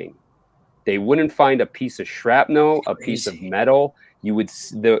thing. They wouldn't find a piece of shrapnel, a piece of metal.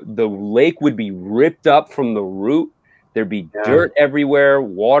 The lake would be ripped up from the root. There'd be dirt everywhere,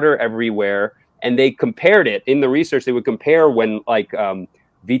 water everywhere. And they compared it in the research. They would compare when like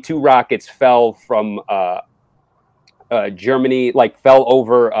V2 rockets fell from Germany, like fell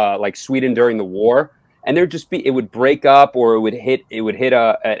over like Sweden during the war, and there'd just be, it would break up, or it would hit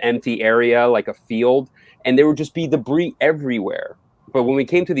an empty area like a field, and there would just be debris everywhere. But when we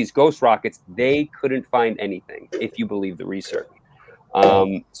came to these ghost rockets, they couldn't find anything, if you believe the research.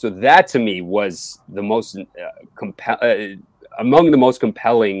 So that to me was the most among the most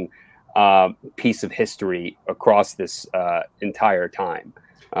compelling piece of history across this entire time.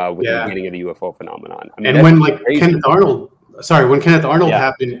 With the beginning of the UFO phenomenon. I mean, and when like Kenneth Arnold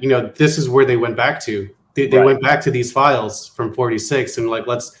happened, you know, this is where they went back to. They went back to these files from 46 and like,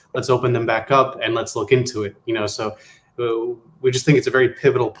 let's open them back up and let's look into it. You know, so we just think it's a very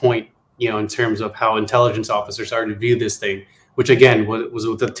pivotal point, you know, in terms of how intelligence officers started to view this thing, which again was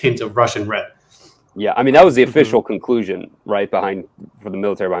with a tint of Russian red. Yeah, I mean, that was the official conclusion, right, for the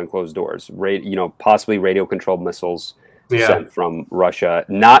military behind closed doors. You know, possibly radio-controlled missiles. sent from Russia,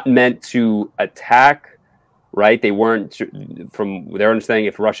 not meant to attack. Right? They weren't, from their understanding,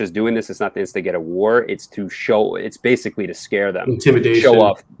 if Russia's doing this, it's not to instigate a war. It's to show, it's basically to scare them. Intimidation. Show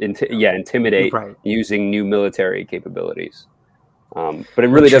off, intimidate Right. using new military capabilities. But it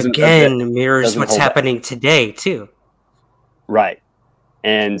really doesn't. Again, mirrors what's happening today, too. Right.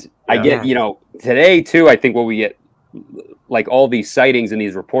 And I get, today, too, I think what we get, like all these sightings and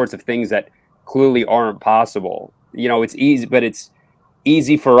these reports of things that clearly aren't possible. It's easy, but it's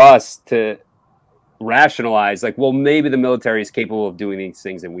easy for us to rationalize, like, well, maybe the military is capable of doing these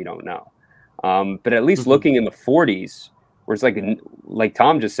things and we don't know. But at least looking in the 40s, where it's like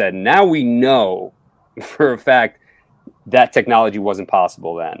Tom just said, now we know for a fact that technology wasn't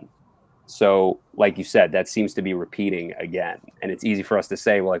possible then. So, like you said, that seems to be repeating again. And it's easy for us to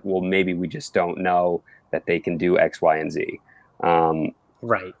say, well, maybe we just don't know that they can do X, Y, and Z.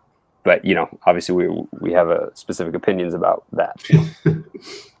 Right. But, obviously we have specific opinions about that.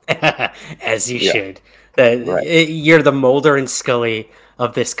 As you should. You're the Mulder and Scully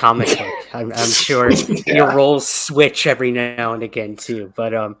of this comic book. I'm sure your roles switch every now and again too.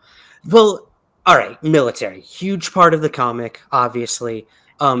 But well, all right, military, huge part of the comic, obviously.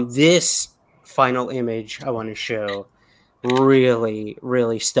 This final image I want to show really,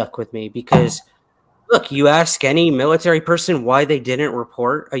 really stuck with me because, look, you ask any military person why they didn't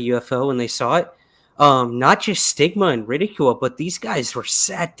report a UFO when they saw it. Not just stigma and ridicule, but these guys were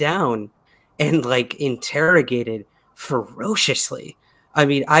sat down and interrogated ferociously. I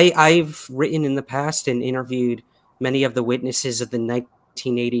mean, I've written in the past and interviewed many of the witnesses of the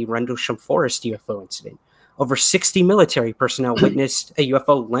 1980 Rendlesham Forest UFO incident. Over 60 military personnel witnessed a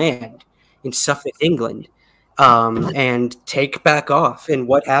UFO land in Suffolk, England, and take back off. And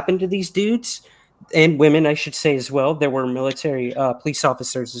what happened to these dudes and women, I should say as well? There were military police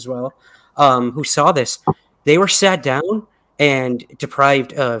officers as well. Who saw this. They were sat down and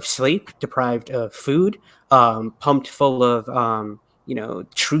deprived of sleep, deprived of food, pumped full of,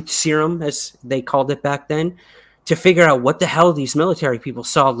 truth serum, as they called it back then, to figure out what the hell these military people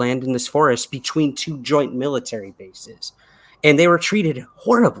saw land in this forest between two joint military bases. And they were treated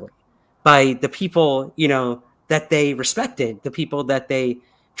horribly by the people, that they respected, the people that they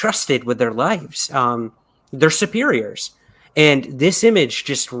trusted with their lives, their superiors. And this image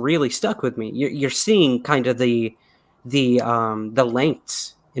just really stuck with me. You're seeing kind of the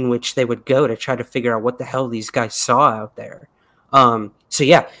lengths in which they would go to try to figure out what the hell these guys saw out there. So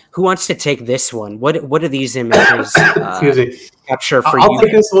yeah, who wants to take this one? What do these images capture for you? I'll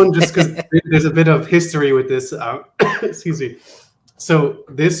take this one just because there's a bit of history with this. Excuse me. So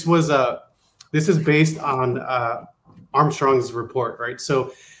this is based on Armstrong's report, right?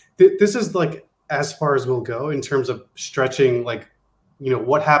 So this is as far as we'll go in terms of stretching,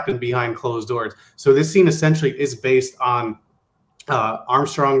 what happened behind closed doors. So this scene essentially is based on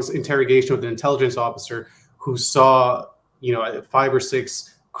Armstrong's interrogation with an intelligence officer who saw, 5 or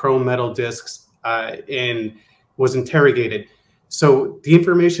 6 chrome metal discs and was interrogated. So the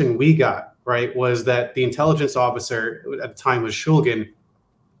information we got, right, was that the intelligence officer at the time was Shulgin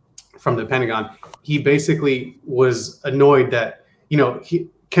from the Pentagon. He basically was annoyed that,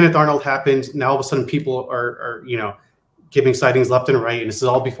 Kenneth Arnold happened. Now all of a sudden people are giving sightings left and right. And this is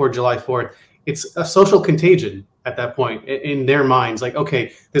all before July 4th. It's a social contagion at that point in their minds.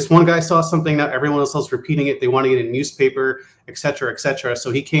 Okay, this one guy saw something, now everyone else is repeating it. They want to get a newspaper, et cetera, et cetera.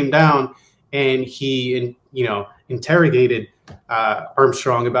 So he came down and he, interrogated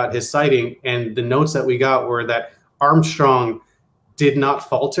Armstrong about his sighting. And the notes that we got were that Armstrong did not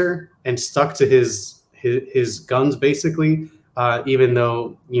falter and stuck to his guns, basically. Even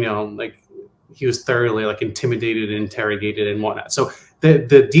though, he was thoroughly intimidated and interrogated and whatnot. So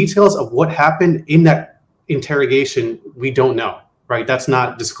the details of what happened in that interrogation, we don't know, right? That's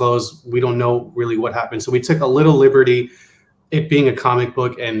not disclosed. We don't know really what happened. So we took a little liberty, it being a comic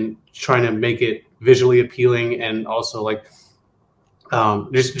book, and trying to make it visually appealing, and also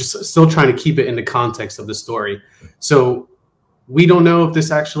just still trying to keep it in the context of the story. So we don't know if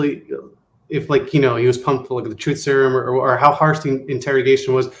this actually, if he was pumped full of the truth serum or how harsh the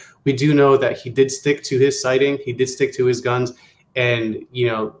interrogation was. We do know that he did stick to his sighting. He did stick to his guns. And,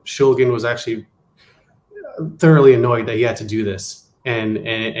 Shulgin was actually thoroughly annoyed that he had to do this and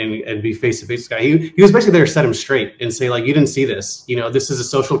be face-to-face guy. He was basically there to set him straight and say, you didn't see this. This is a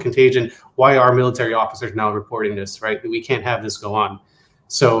social contagion. Why are military officers now reporting this, right? We can't have this go on.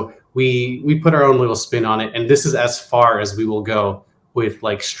 So we put our own little spin on it. And this is as far as we will go with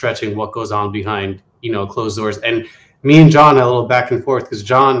stretching what goes on behind, closed doors. And me and John had a little back and forth because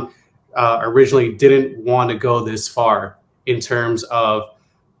John originally didn't want to go this far in terms of,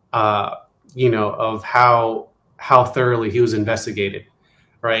 of how how thoroughly he was investigated,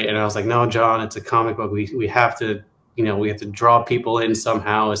 right? And I was like, no, John, it's a comic book. We have to, you know, we have to draw people in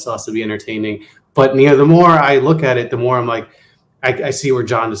somehow. It still has to be entertaining. But you know, the more I look at it, the more I'm like, I see where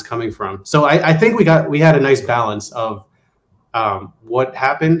John is coming from. So I think we had a nice balance of what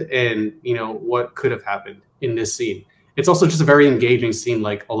happened and, you know, what could have happened in this scene. It's also just a very engaging scene,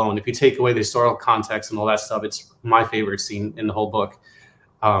 like alone. If you take away the historical context and all that stuff, it's my favorite scene in the whole book.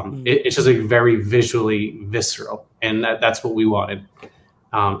 It's just a very visually visceral, and that's what we wanted.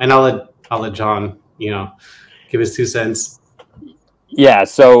 And I'll let John, you know, give his 2 cents. Yeah,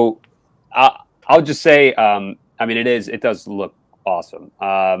 so I'll just say, I mean, it does look awesome,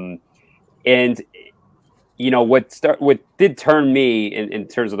 and you know what did turn me in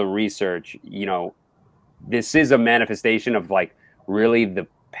terms of the research. You know, this is a manifestation of like really the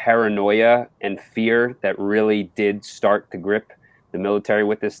paranoia and fear that really did start to grip the military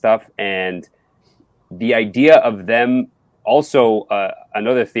with this stuff, and the idea of them also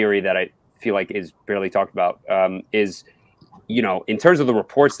another theory that I feel like is barely talked about is, you know, in terms of the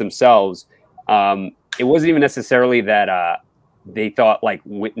reports themselves, it wasn't even necessarily that they thought like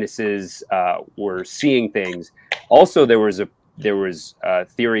witnesses were seeing things. Also, there was a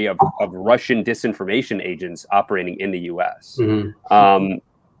theory of Russian disinformation agents operating in the U.S. Mm-hmm.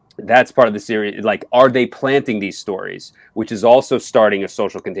 That's part of the series. Like, are they planting these stories, which is also starting a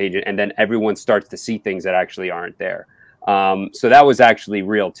social contagion, and then everyone starts to see things that actually aren't there. So that was actually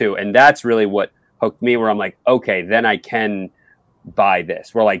real too, and that's really what hooked me. Where I'm like, okay, then I can buy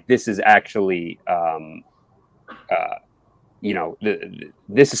this. Where like this is actually, you know,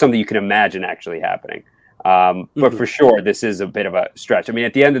 this is something you can imagine actually happening. But for sure, this is a bit of a stretch. I mean,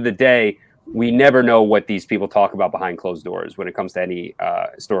 at the end of the day, we never know what these people talk about behind closed doors when it comes to any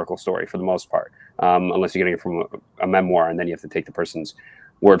historical story, for the most part, unless you're getting it from a memoir, and then you have to take the person's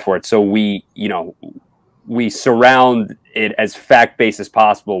word for it. So we surround it as fact-based as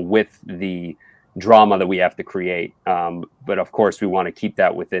possible with the drama that we have to create. But of course, we want to keep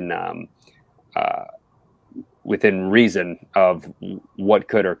that within reason of what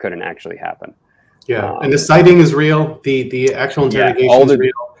could or couldn't actually happen. Yeah, and the sighting is real. The actual interrogation is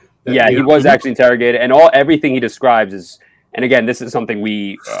real. He was actually interrogated, and everything he describes is, and again, this is something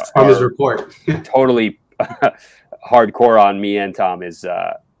we from his report totally hardcore on, me and Tom, is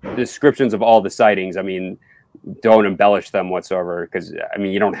descriptions of all the sightings. I mean, don't embellish them whatsoever, because I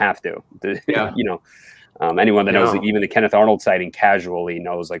mean, you don't have to. Yeah. You know, anyone that knows even the Kenneth Arnold sighting casually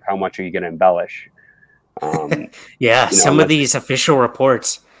knows like how much are you going to embellish. Yeah, some of these official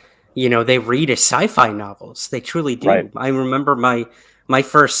reports, you know, they read as sci-fi novels. They truly do. Right. I remember my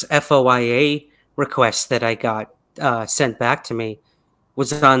first FOIA request that I got sent back to me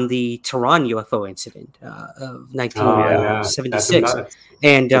was on the Tehran UFO incident of 1976.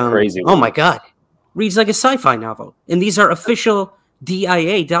 And oh my God, reads like a sci-fi novel. And these are official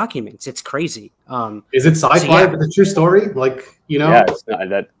DIA documents. It's crazy. Is it sci-fi, but the true story? Like, you know? Yeah, it's not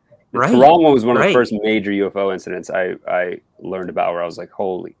that. The Tehran one was one of the first major UFO incidents I learned about, where I was like,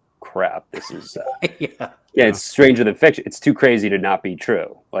 holy crap, this is it's stranger than fiction. It's too crazy to not be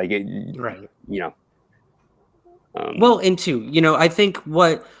true. Like, you know. Well, and two, you know, I think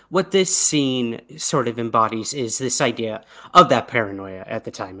what this scene sort of embodies is this idea of that paranoia at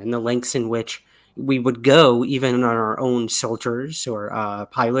the time, and the lengths in which we would go, even on our own soldiers or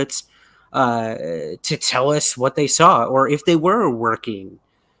pilots, to tell us what they saw, or if they were working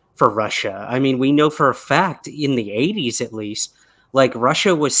for Russia. I mean, we know for a fact in the 80s, at least, like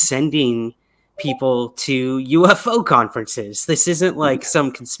Russia was sending people to UFO conferences. This isn't like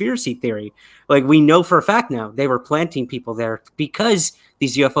some conspiracy theory. Like, we know for a fact now they were planting people there because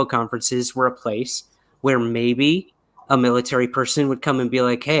these UFO conferences were a place where maybe a military person would come and be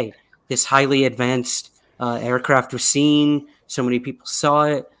like, hey, this highly advanced aircraft was seen. So many people saw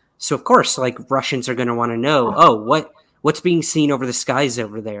it. So of course, like, Russians are going to want to know, oh, what's being seen over the skies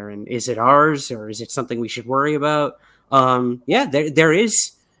over there? And is it ours, or is it something we should worry about? There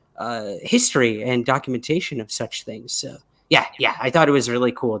is history and documentation of such things. So yeah, I thought it was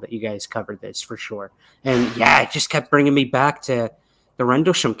really cool that you guys covered this, for sure. And yeah, it just kept bringing me back to the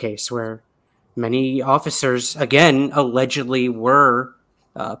Rendlesham case, where many officers, again, allegedly were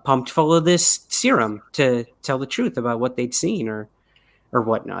pumped full of this serum to tell the truth about what they'd seen or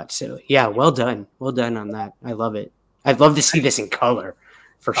whatnot. So yeah, well done on that. I love it. I'd love to see this in color,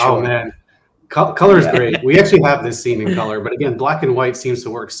 for sure. Oh man, color is great. We actually have this scene in color, but again, black and white seems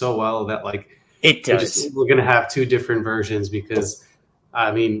to work so well that, like, it does. We're gonna have two different versions, because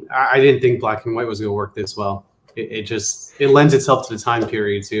I mean, I didn't think black and white was gonna work this well. It just lends itself to the time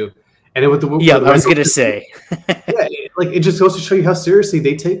period too. And with the I was gonna say, like like, it just goes to show you how seriously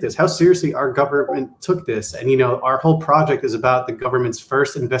they take this, how seriously our government took this. And, you know, our whole project is about the government's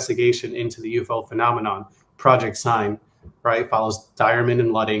first investigation into the UFO phenomenon, Project Sign, right? Follows Diamond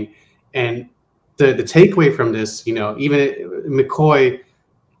and Ludding. And the takeaway from this, you know, even McCoy,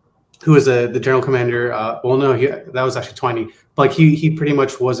 who was the general commander, well, no, that was actually Twiney, but like he pretty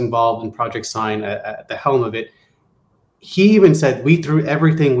much was involved in Project Sign at the helm of it. He even said, we threw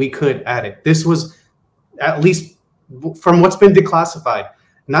everything we could at it. This was, at least from what's been declassified,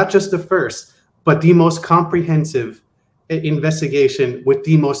 not just the first, but the most comprehensive investigation with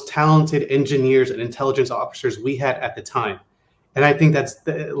the most talented engineers and intelligence officers we had at the time. And I think that's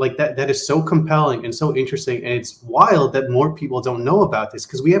that is so compelling and so interesting. And it's wild that more people don't know about this,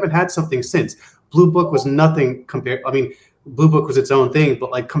 because we haven't had something since. Blue Book was nothing compared. I mean, Blue Book was its own thing,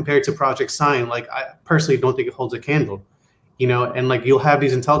 but like compared to Project Sign, like I personally don't think it holds a candle, you know. And like you'll have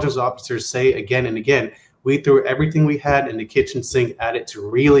these intelligence officers say again and again, we threw everything we had in the kitchen sink at it to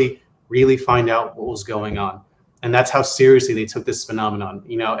really, really find out what was going on. And that's how seriously they took this phenomenon,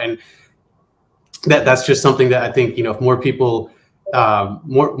 you know. And that's just something that I think, you know, if more people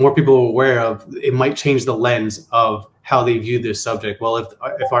more people are aware of, it might change the lens of how they view this subject. Well,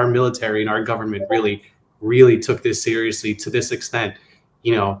 if our military and our government really took this seriously to this extent,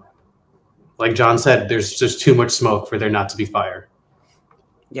 you know, like John said, there's just too much smoke for there not to be fire.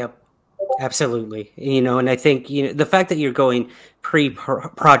 Yep, absolutely. You know, and I think, you know, the fact that you're going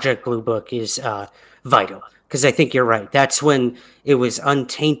pre-Project Blue Book is vital, because I think you're right. That's when it was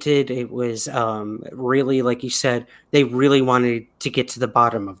untainted. It was really, like you said, they really wanted to get to the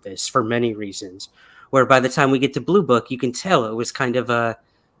bottom of this for many reasons. Where by the time we get to Blue Book, you can tell it was kind of a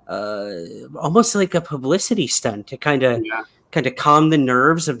almost like a publicity stunt to kind of calm the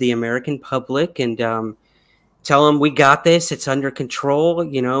nerves of the American public and tell them we got this, it's under control.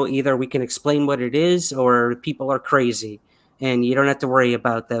 You know, either we can explain what it is, or people are crazy, and you don't have to worry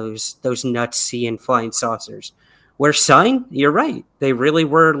about those nuts seeing flying saucers. Where Sign, you're right, they really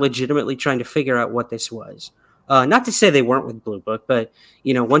were legitimately trying to figure out what this was. Not to say they weren't with Blue Book, but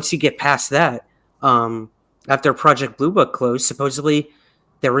you know, once you get past that, after Project Blue Book closed, supposedly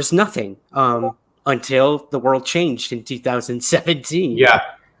there was nothing until the world changed in 2017. Yeah.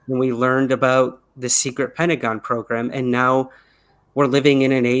 When we learned about the secret Pentagon program, and now we're living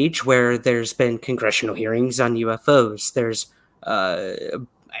in an age where there's been congressional hearings on UFOs. There's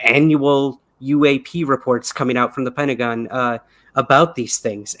annual UAP reports coming out from the Pentagon about these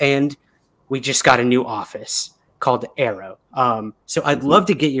things. And we just got a new office called Arrow. So I'd love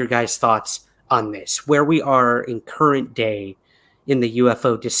to get your guys' thoughts on this, where we are in current day in the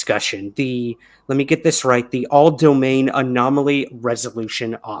UFO discussion. Let me get this right, the All Domain Anomaly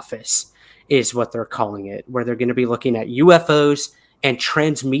Resolution Office is what they're calling it, where they're going to be looking at UFOs and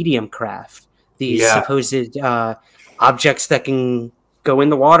transmedium craft, these supposed objects that can go in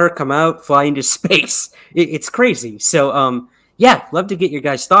the water, come out, fly into space. It's crazy. So, yeah, love to get your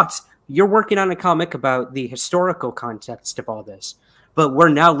guys' thoughts. You're working on a comic about the historical context of all this, but we're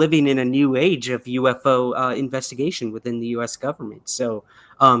now living in a new age of UFO investigation within the U.S. government. So,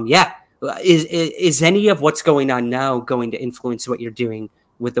 yeah, is any of what's going on now going to influence what you're doing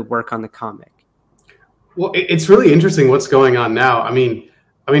with the work on the comic? Well, it's really interesting what's going on now. I mean,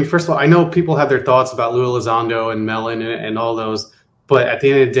 first of all, I know people have their thoughts about Lou Elizondo and Mellon and all those, but at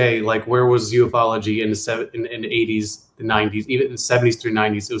the end of the day, like, where was ufology in the 80s, the 90s, even in the 70s through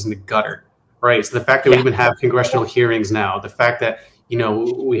 90s? It was in the gutter, right? So the fact that we even have congressional hearings now, the fact that, you know,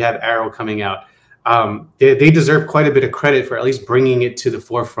 we have Arrow coming out, they deserve quite a bit of credit for at least bringing it to the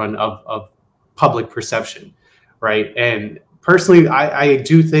forefront of public perception, right? And personally, I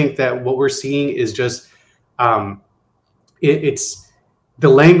do think that what we're seeing is just it's the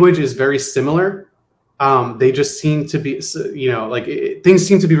language is very similar. They just seem to be, you know, like things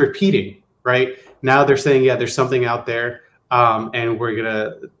seem to be repeating, right? Now they're saying, yeah, there's something out there, and we're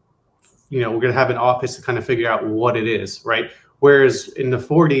gonna have an office to kind of figure out what it is, right? Whereas in the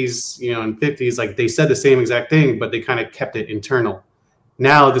 40s, you know, and 50s, like they said the same exact thing, but they kind of kept it internal.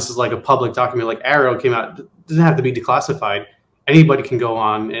 Now this is like a public document, like Arrow came out. It doesn't have to be declassified. Anybody can go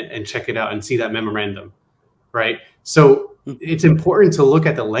on and check it out and see that memorandum, right? So it's important to look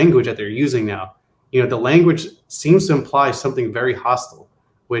at the language that they're using now. You know, the language seems to imply something very hostile,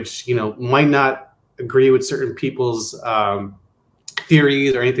 which, you know, might not agree with certain people's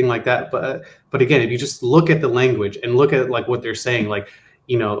theories or anything like that. But again, if you just look at the language and look at like what they're saying, like,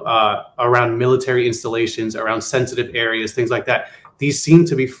 you know, around military installations, around sensitive areas, things like that, these seem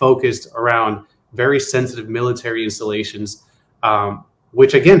to be focused around very sensitive military installations,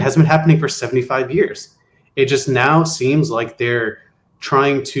 which again has been happening for 75 years. It just now seems like they're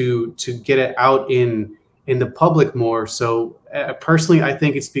trying to get it out in in the public more. So personally, I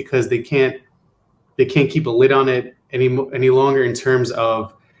think it's because they can't keep a lid on it any longer, in terms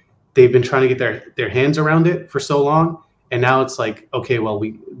of they've been trying to get their hands around it for so long, and now it's like, okay, well,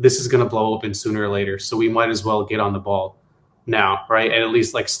 this is going to blow open sooner or later, so we might as well get on the ball now, right? And at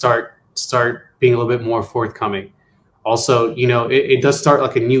least like start being a little bit more forthcoming. Also, it does start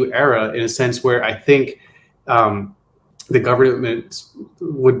like a new era, in a sense where I think the government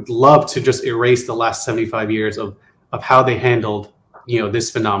would love to just erase the last 75 years of how they handled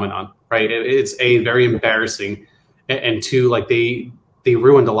this phenomenon, right? It's very embarrassing, and two, like they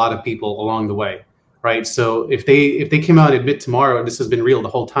ruined a lot of people along the way, right? So if they came out and admit tomorrow this has been real the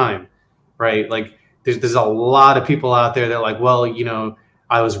whole time, right? Like there's a lot of people out there that are like, well,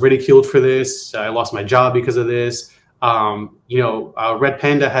 I was ridiculed for this, I lost my job because of this. Red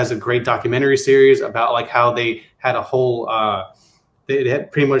Panda has a great documentary series about like how they had a whole they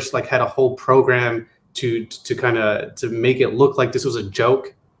had pretty much like had a whole program to kind of to make it look like this was a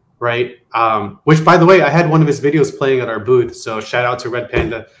joke, right? Which, by the way, I had one of his videos playing at our booth, so shout out to Red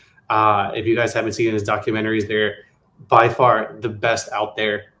Panda. If you guys haven't seen his documentaries, they're by far the best out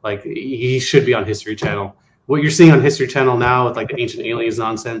there. Like, he should be on History Channel. What you're seeing on History Channel now with like the ancient aliens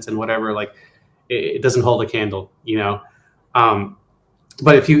nonsense and whatever, like it doesn't hold a candle,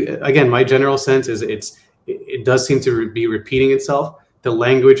 but if you, again, my general sense is it does seem to be repeating itself. The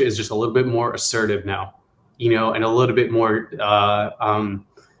language is just a little bit more assertive now, and a little bit more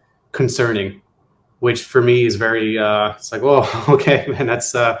concerning, which for me is very, it's like, whoa, okay, man,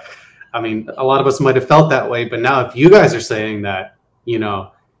 that's, I mean, a lot of us might have felt that way, but now if you guys are saying that,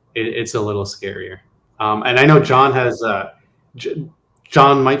 it's a little scarier. And I know John has,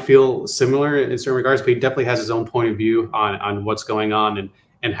 John might feel similar in certain regards, but he definitely has his own point of view on what's going on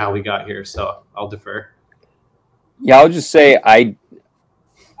and how we got here. So I'll defer. Yeah, I'll just say I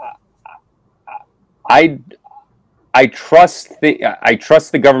trust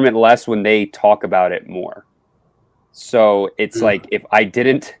the government less when they talk about it more. So it's like, if I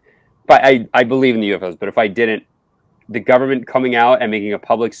didn't, but I believe in the UFOs, but if I didn't, the government coming out and making a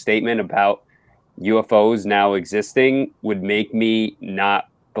public statement about UFOs now existing would make me not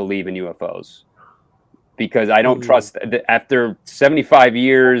believe in UFOs, because I don't trust that after 75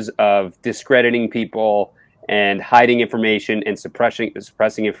 years of discrediting people and hiding information and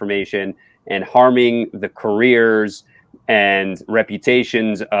suppressing information and harming the careers and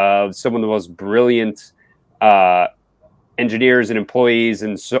reputations of some of the most brilliant engineers and employees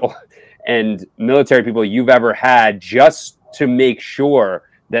and military people you've ever had, just to make sure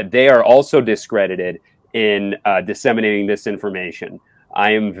that they are also discredited in disseminating this information.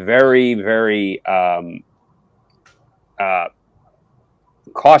 I am very, very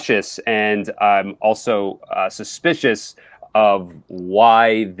cautious, and I'm also suspicious of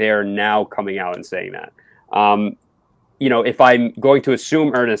why they're now coming out and saying that. If I'm going to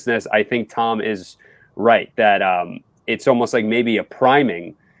assume earnestness, I think Tom is right that it's almost like maybe a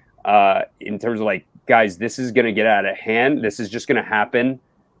priming in terms of like, guys, this is going to get out of hand. This is just going to happen.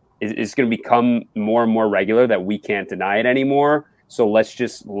 It's going to become more and more regular that we can't deny it anymore. So let's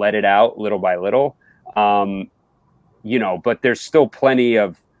just let it out little by little. But there's still plenty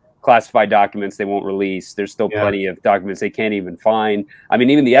of classified documents they won't release. There's still plenty of documents they can't even find. I mean,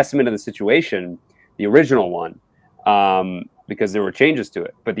 even the estimate of the situation, the original one, because there were changes to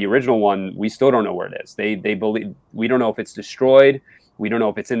it, but the original one, we still don't know where it is. They believe, we don't know if it's destroyed. We don't know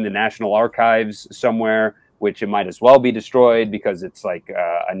if it's in the National Archives somewhere, which it might as well be destroyed because it's like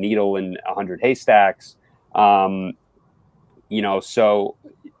a needle in 100 haystacks. So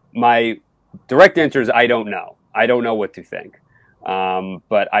my direct answer is I don't know. I don't know what to think.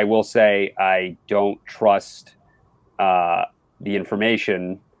 But I will say I don't trust the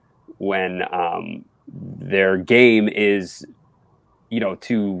information when their game is,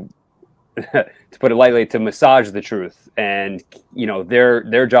 to to put it lightly, to massage the truth. And,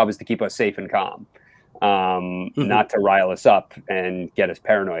 their job is to keep us safe and calm, not to rile us up and get us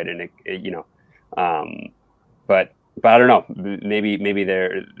paranoid. And, but I don't know, maybe they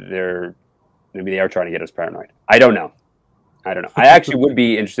are trying to get us paranoid. I don't know. I actually would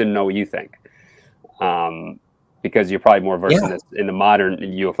be interested to know what you think, because you're probably more versed in this, in the modern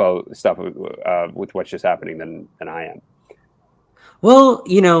UFO stuff with what's just happening than I am. Well,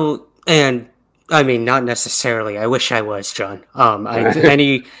 and I mean, not necessarily. I wish I was, John.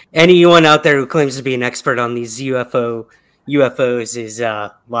 Anyone out there who claims to be an expert on these UFOs is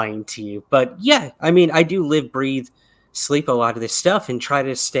lying to you. But yeah, I mean, I do live, breathe, sleep a lot of this stuff and try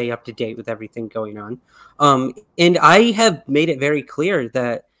to stay up to date with everything going on. And I have made it very clear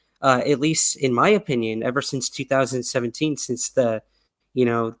that, at least in my opinion, ever since 2017, since the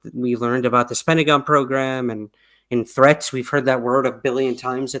we learned about this Pentagon program and threats. We've heard that word a billion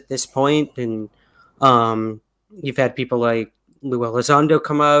times at this point. And you've had people like Lou Elizondo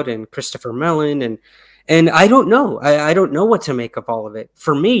come out and Christopher Mellon. And I don't know. I don't know what to make of all of it.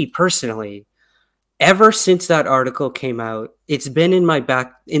 For me personally, ever since that article came out, it's been in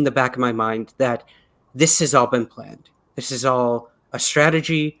the back of my mind that this has all been planned. This is all a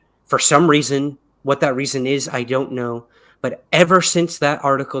strategy for some reason. What that reason is, I don't know. But ever since that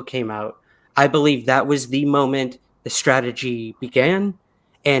article came out, I believe that was the moment the strategy began.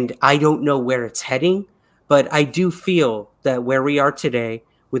 And I don't know where it's heading, but I do feel that where we are today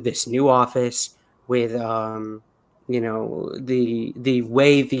with this new office, with the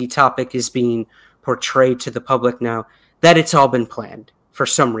way the topic is being portrayed to the public now, that it's all been planned for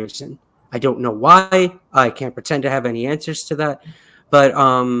some reason. I don't know why. I can't pretend to have any answers to that. But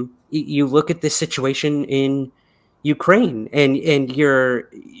you look at this situation in Ukraine, and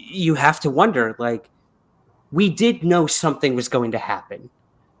you have to wonder, like, we did know something was going to happen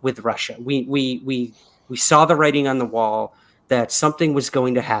with Russia. We saw the writing on the wall that something was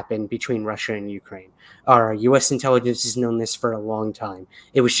going to happen between Russia and Ukraine. Our U.S. intelligence has known this for a long time.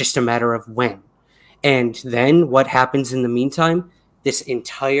 It was just a matter of when. And then what happens in the meantime? This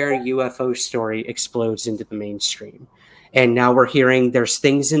entire UFO story explodes into the mainstream. And now we're hearing there's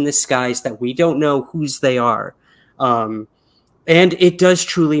things in the skies that we don't know whose they are. And it does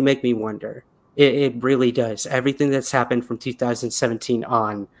truly make me wonder. It really does. Everything that's happened from 2017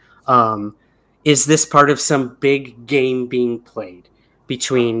 on, is this part of some big game being played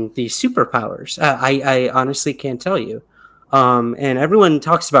between these superpowers? I honestly can't tell you. And everyone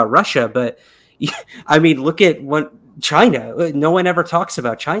talks about Russia, but I mean, look at what China. No one ever talks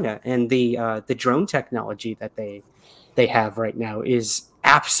about China, and the drone technology that they have right now is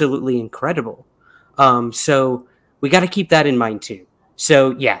absolutely incredible. So we got to keep that in mind too.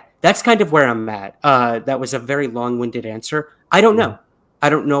 So yeah, that's kind of where I'm at. That was a very long-winded answer. I don't know. I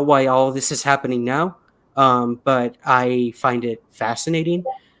don't know why all of this is happening now, but I find it fascinating.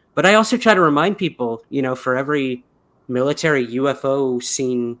 But I also try to remind people, for every military UFO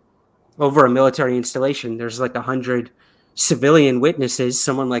seen over a military installation, there's like 100 civilian witnesses,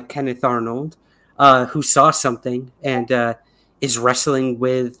 someone like Kenneth Arnold, who saw something and is wrestling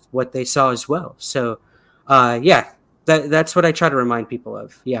with what they saw as well. So, yeah, that's what I try to remind people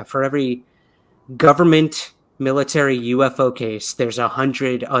of. Yeah, for every government military UFO case, there's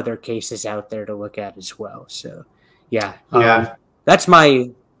 100 other cases out there to look at as well. So, yeah, that's my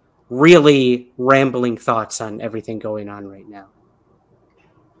really rambling thoughts on everything going on right now.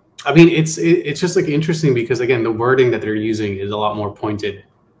 I mean, it's just like interesting because again, the wording that they're using is a lot more pointed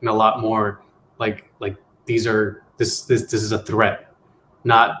and a lot more like this is a threat,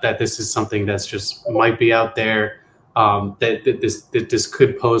 not that this is something that's just might be out there. That this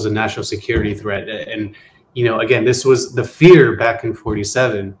could pose a national security threat, and again, this was the fear back in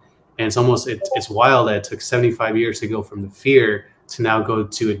 '47, and it's wild that it took 75 years to go from the fear to now go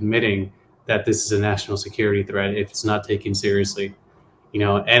to admitting that this is a national security threat if it's not taken seriously.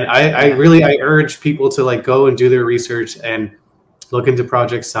 And I urge people to like go and do their research and look into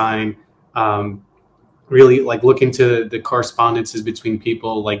Project Sign, really like look into the correspondences between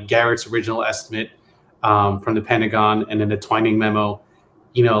people, like Garrett's original estimate from the Pentagon and then the Twining memo.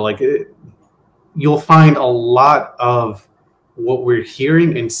 You'll find a lot of what we're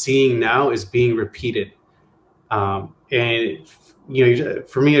hearing and seeing now is being repeated. And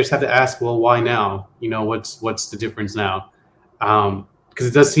for me, I just have to ask, well, why now? What's the difference now? Because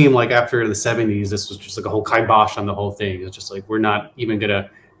it does seem like after the 70s, this was just like a whole kibosh on the whole thing. It's just like we're not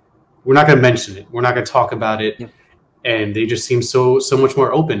gonna mention it. We're not gonna talk about it. Yeah. And they just seem so much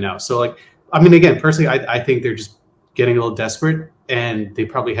more open now. So like, I mean, again, personally, I think they're just getting a little desperate, and they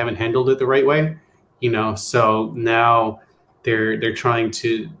probably haven't handled it the right way. So now they're trying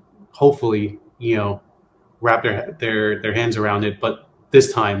to hopefully wrap their hands around it, but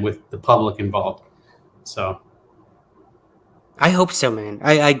this time with the public involved. So. I hope so, man.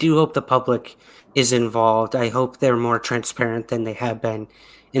 I do hope the public is involved. I hope they're more transparent than they have been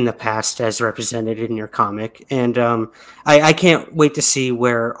in the past as represented in your comic. And I can't wait to see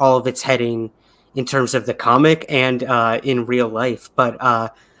where all of it's heading in terms of the comic and in real life. But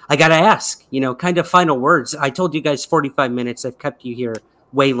I got to ask, kind of final words. I told you guys 45 minutes. I've kept you here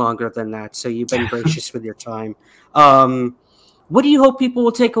way longer than that. So you've been gracious with your time. What do you hope people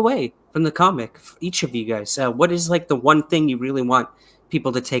will take away from the comic? Each of you guys, what is like the one thing you really want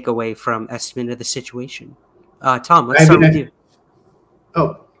people to take away from Estimate of the Situation? Tom, let's start with you.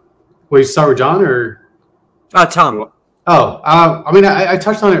 Oh, will you start with John or? Tom. Oh, I mean, I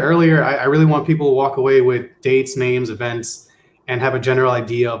touched on it earlier. I really want people to walk away with dates, names, events, and have a general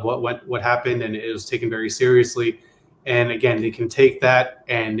idea of what happened, and it was taken very seriously. And again, they can take that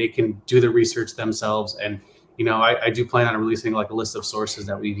and they can do the research themselves. And I do plan on releasing like a list of sources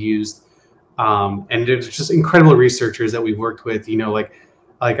that we've used, and there's just incredible researchers that we've worked with.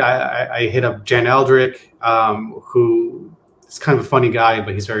 Like I hit up Jan Aldrich, who is kind of a funny guy,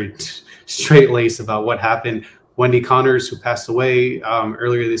 but he's very straight-laced about what happened. Wendy Connors, who passed away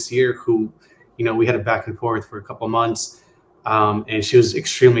earlier this year, who we had a back and forth for a couple months, and she was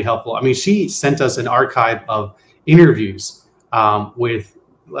extremely helpful. I mean, she sent us an archive of interviews with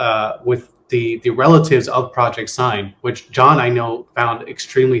the relatives of Project Sign, which John, I know, found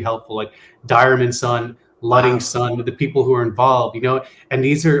extremely helpful, like Dyerman's son, Ludding's son, the people who are involved, and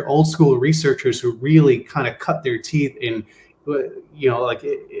these are old school researchers who really kind of cut their teeth in, like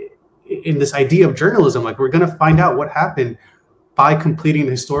in this idea of journalism. Like, we're going to find out what happened by completing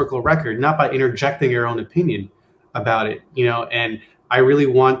the historical record, not by interjecting your own opinion about it, and I really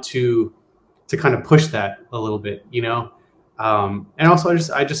want to kind of push that a little bit, and also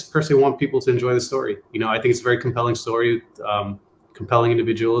I just personally want people to enjoy the story. I think it's a very compelling story, compelling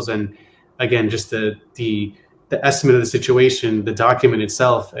individuals, and again, just the estimate of the situation, the document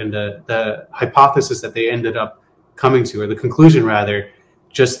itself, and the hypothesis that they ended up coming to, or the conclusion rather,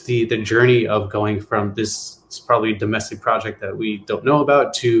 just the journey of going from this probably domestic project that we don't know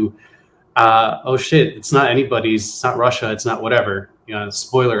about to oh shit, it's not anybody's, it's not Russia, it's not whatever.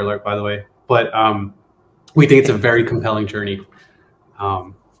 Spoiler alert, by the way. But we think it's a very compelling journey.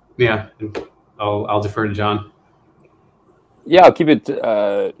 Yeah, I'll defer to John. Yeah, I'll keep it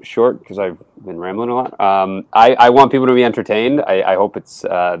short because I've been rambling a lot. I want people to be entertained. I hope it's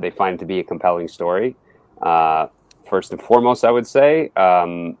they find it to be a compelling story. First and foremost, I would say,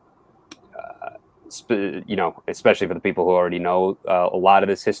 especially for the people who already know a lot of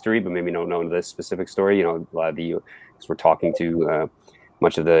this history, but maybe don't know this specific story. A lot of because we're talking to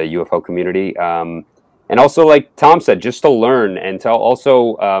much of the UFO community, and also, like Tom said, just to learn and to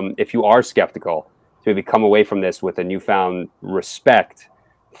also, if you are skeptical, to maybe come away from this with a newfound respect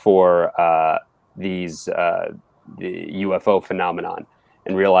for the UFO phenomenon,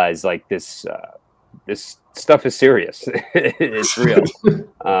 and realize like this stuff is serious. It's real.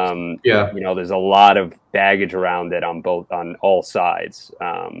 Yeah. There's a lot of baggage around it on all sides.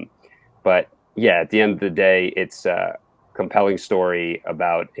 But yeah, at the end of the day, it's a compelling story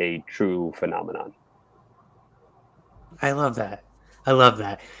about a true phenomenon. I love that.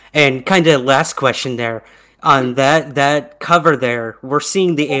 And kind of last question there on that cover there, we're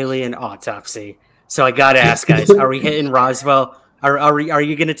seeing the alien autopsy. So I got to ask, guys, are we hitting Roswell? Are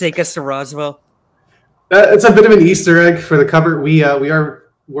you going to take us to Roswell? It's a bit of an Easter egg for the cover. We are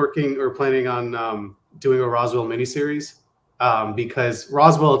working or planning on doing a Roswell miniseries, because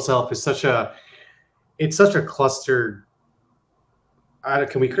Roswell itself is such a cluster.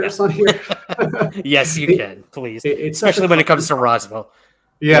 Can we curse on here? Yes, you can, please. Especially when it comes to Roswell.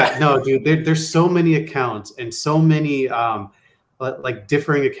 Yeah, no, dude. There's so many accounts and so many like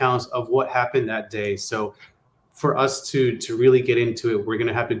differing accounts of what happened that day. So for us to really get into it, we're going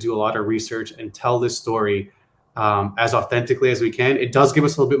to have to do a lot of research and tell this story as authentically as we can. It does give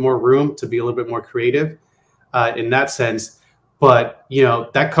us a little bit more room to be a little bit more creative in that sense. But,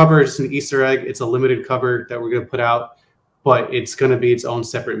 that cover is an Easter egg. It's a limited cover that we're going to put out, but it's going to be its own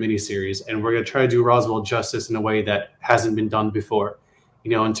separate miniseries. And we're going to try to do Roswell justice in a way that hasn't been done before,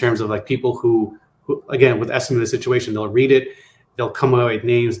 in terms of like people who again, with estimate of the situation, they'll read it, they'll come away with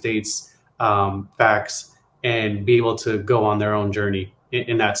names, dates, facts, and be able to go on their own journey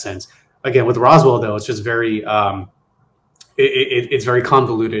in that sense. Again, with Roswell, though, it's just very, it's very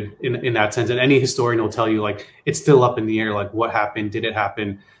convoluted in that sense. And any historian will tell you, like, it's still up in the air, like, what happened? Did it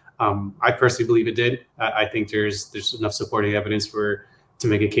happen? I personally believe it did. I think there's enough supporting evidence to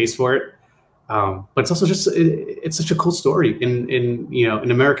make a case for it. But it's also just, it's such a cool story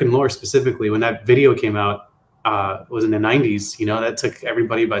in American lore specifically. When that video came out, it was in the 90s, that took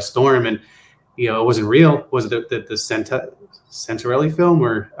everybody by storm. And it wasn't real. Was it the Santarelli film,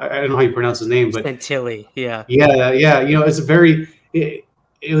 or I don't know how you pronounce his name, but Santilli, yeah. It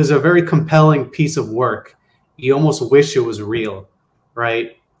was a very compelling piece of work. You almost wish it was real,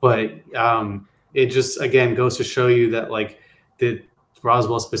 right? But it just, again, goes to show you that like the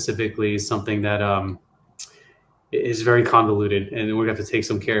Roswell specifically is something that is very convoluted, and we're gonna have to take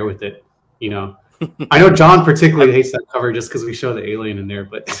some care with it. I know John particularly hates that cover just because we show the alien in there,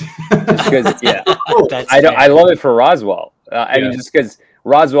 but yeah, I love it for Roswell. I mean, just because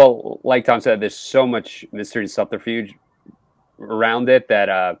Roswell, like Tom said, there's so much mystery and subterfuge around it that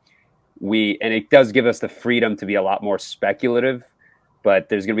and it does give us the freedom to be a lot more speculative but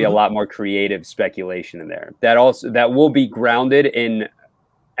there's going to be a lot more creative speculation in there. That will be grounded in,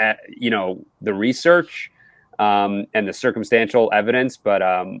 you know, the research and the circumstantial evidence. But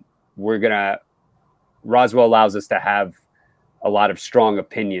Roswell allows us to have a lot of strong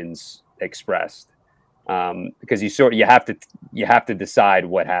opinions expressed, because you have to decide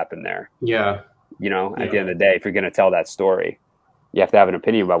what happened there. Yeah. You know, at the end of the day, if you're going to tell that story, you have to have an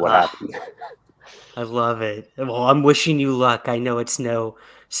opinion about what happened. I love it. Well, I'm wishing you luck. I know it's no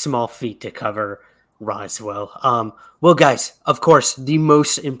small feat to cover Roswell. Well, guys, of course, the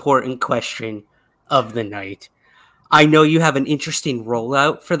most important question of the night. I know you have an interesting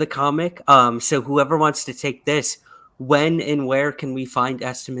rollout for the comic. So whoever wants to take this, when and where can we find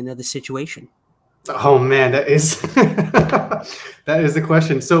Estimate of the Situation? Oh man, that is that is the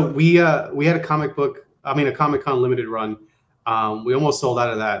question. So we had a Comic-Con limited run. We almost sold out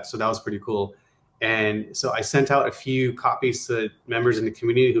of that, so that was pretty cool. And so I sent out a few copies to members in the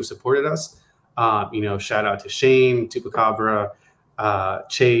community who supported us. You know, shout out to Shane, Tupacabra,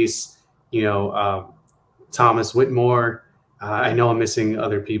 Chase, you know, Thomas Whitmore. I know I'm missing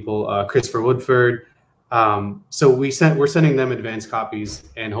other people, Christopher Woodford. So we're sending them advanced copies,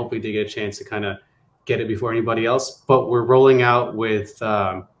 and hopefully they get a chance to kind of get it before anybody else. But we're rolling out with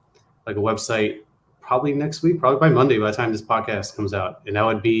like a website probably next week, probably by Monday by the time this podcast comes out, and that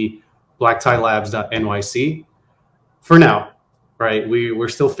would be blacktielabs.nyc for now, right? We're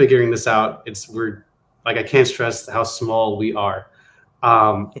still figuring this out. I can't stress how small we are.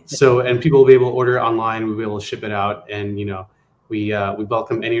 So, and people will be able to order it online. We'll be able to ship it out, and you know, we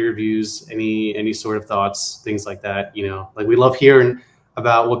welcome any reviews, any sort of thoughts, things like that. You know, like we love hearing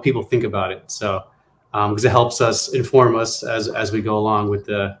about what people think about it. So, because it helps us inform us as we go along with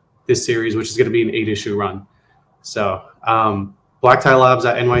this series, which is going to be an 8-issue run. So,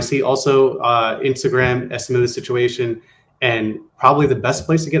 blacktielabs.nyc, also Instagram, Estimate of the Situation, and probably the best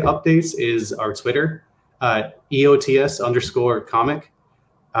place to get updates is our Twitter, EOTS_comic.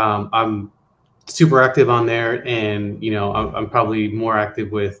 I'm super active on there, and you know, I'm probably more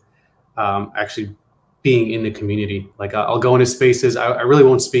active with actually being in the community. Like I'll go into spaces. I really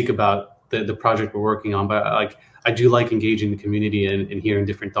won't speak about the project we're working on, but I do like engaging the community and hearing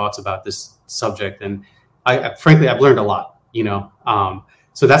different thoughts about this subject. And frankly, I've learned a lot, you know.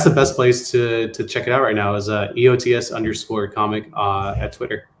 So that's the best place to check it out right now is EOTS_comic at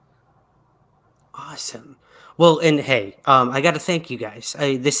Twitter. Awesome. Well, and hey, I got to thank you guys.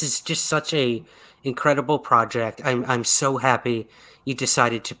 This is just such a incredible project. I'm so happy you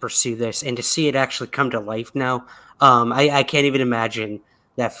decided to pursue this and to see it actually come to life now. I can't even imagine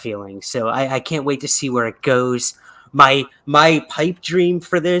that feeling. So I can't wait to see where it goes. My pipe dream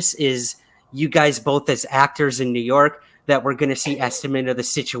for this is you guys both as actors in New York, that we're going to see Estimate of the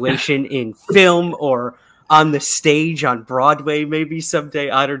Situation in film or on the stage on Broadway maybe someday.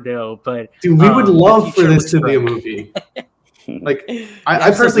 I don't know, but dude, we would love for this to be a movie. Like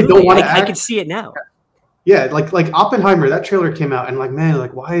I personally don't want to act. I can see it now. Yeah, like Oppenheimer, that trailer came out and like, man,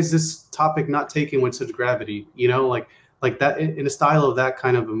 like why is this topic not taken with such gravity? You know, like that in the style of that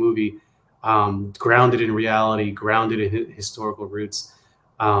kind of a movie, grounded in reality, grounded in historical roots.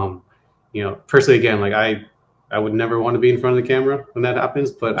 You know, personally, again, like I would never want to be in front of the camera when that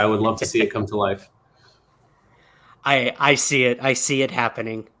happens, but I would love to see it come to life. I see it. I see it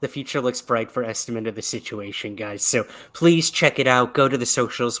happening. The future looks bright for Estimate of the Situation, guys. So please check it out. Go to the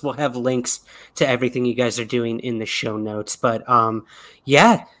socials. We'll have links to everything you guys are doing in the show notes. But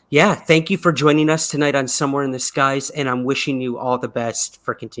yeah. Thank you for joining us tonight on Somewhere in the Skies, and I'm wishing you all the best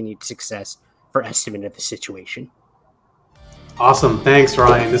for continued success for Estimate of the Situation. Awesome. Thanks,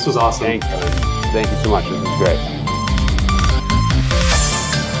 Ryan. This was awesome. Thank you so much. This was great.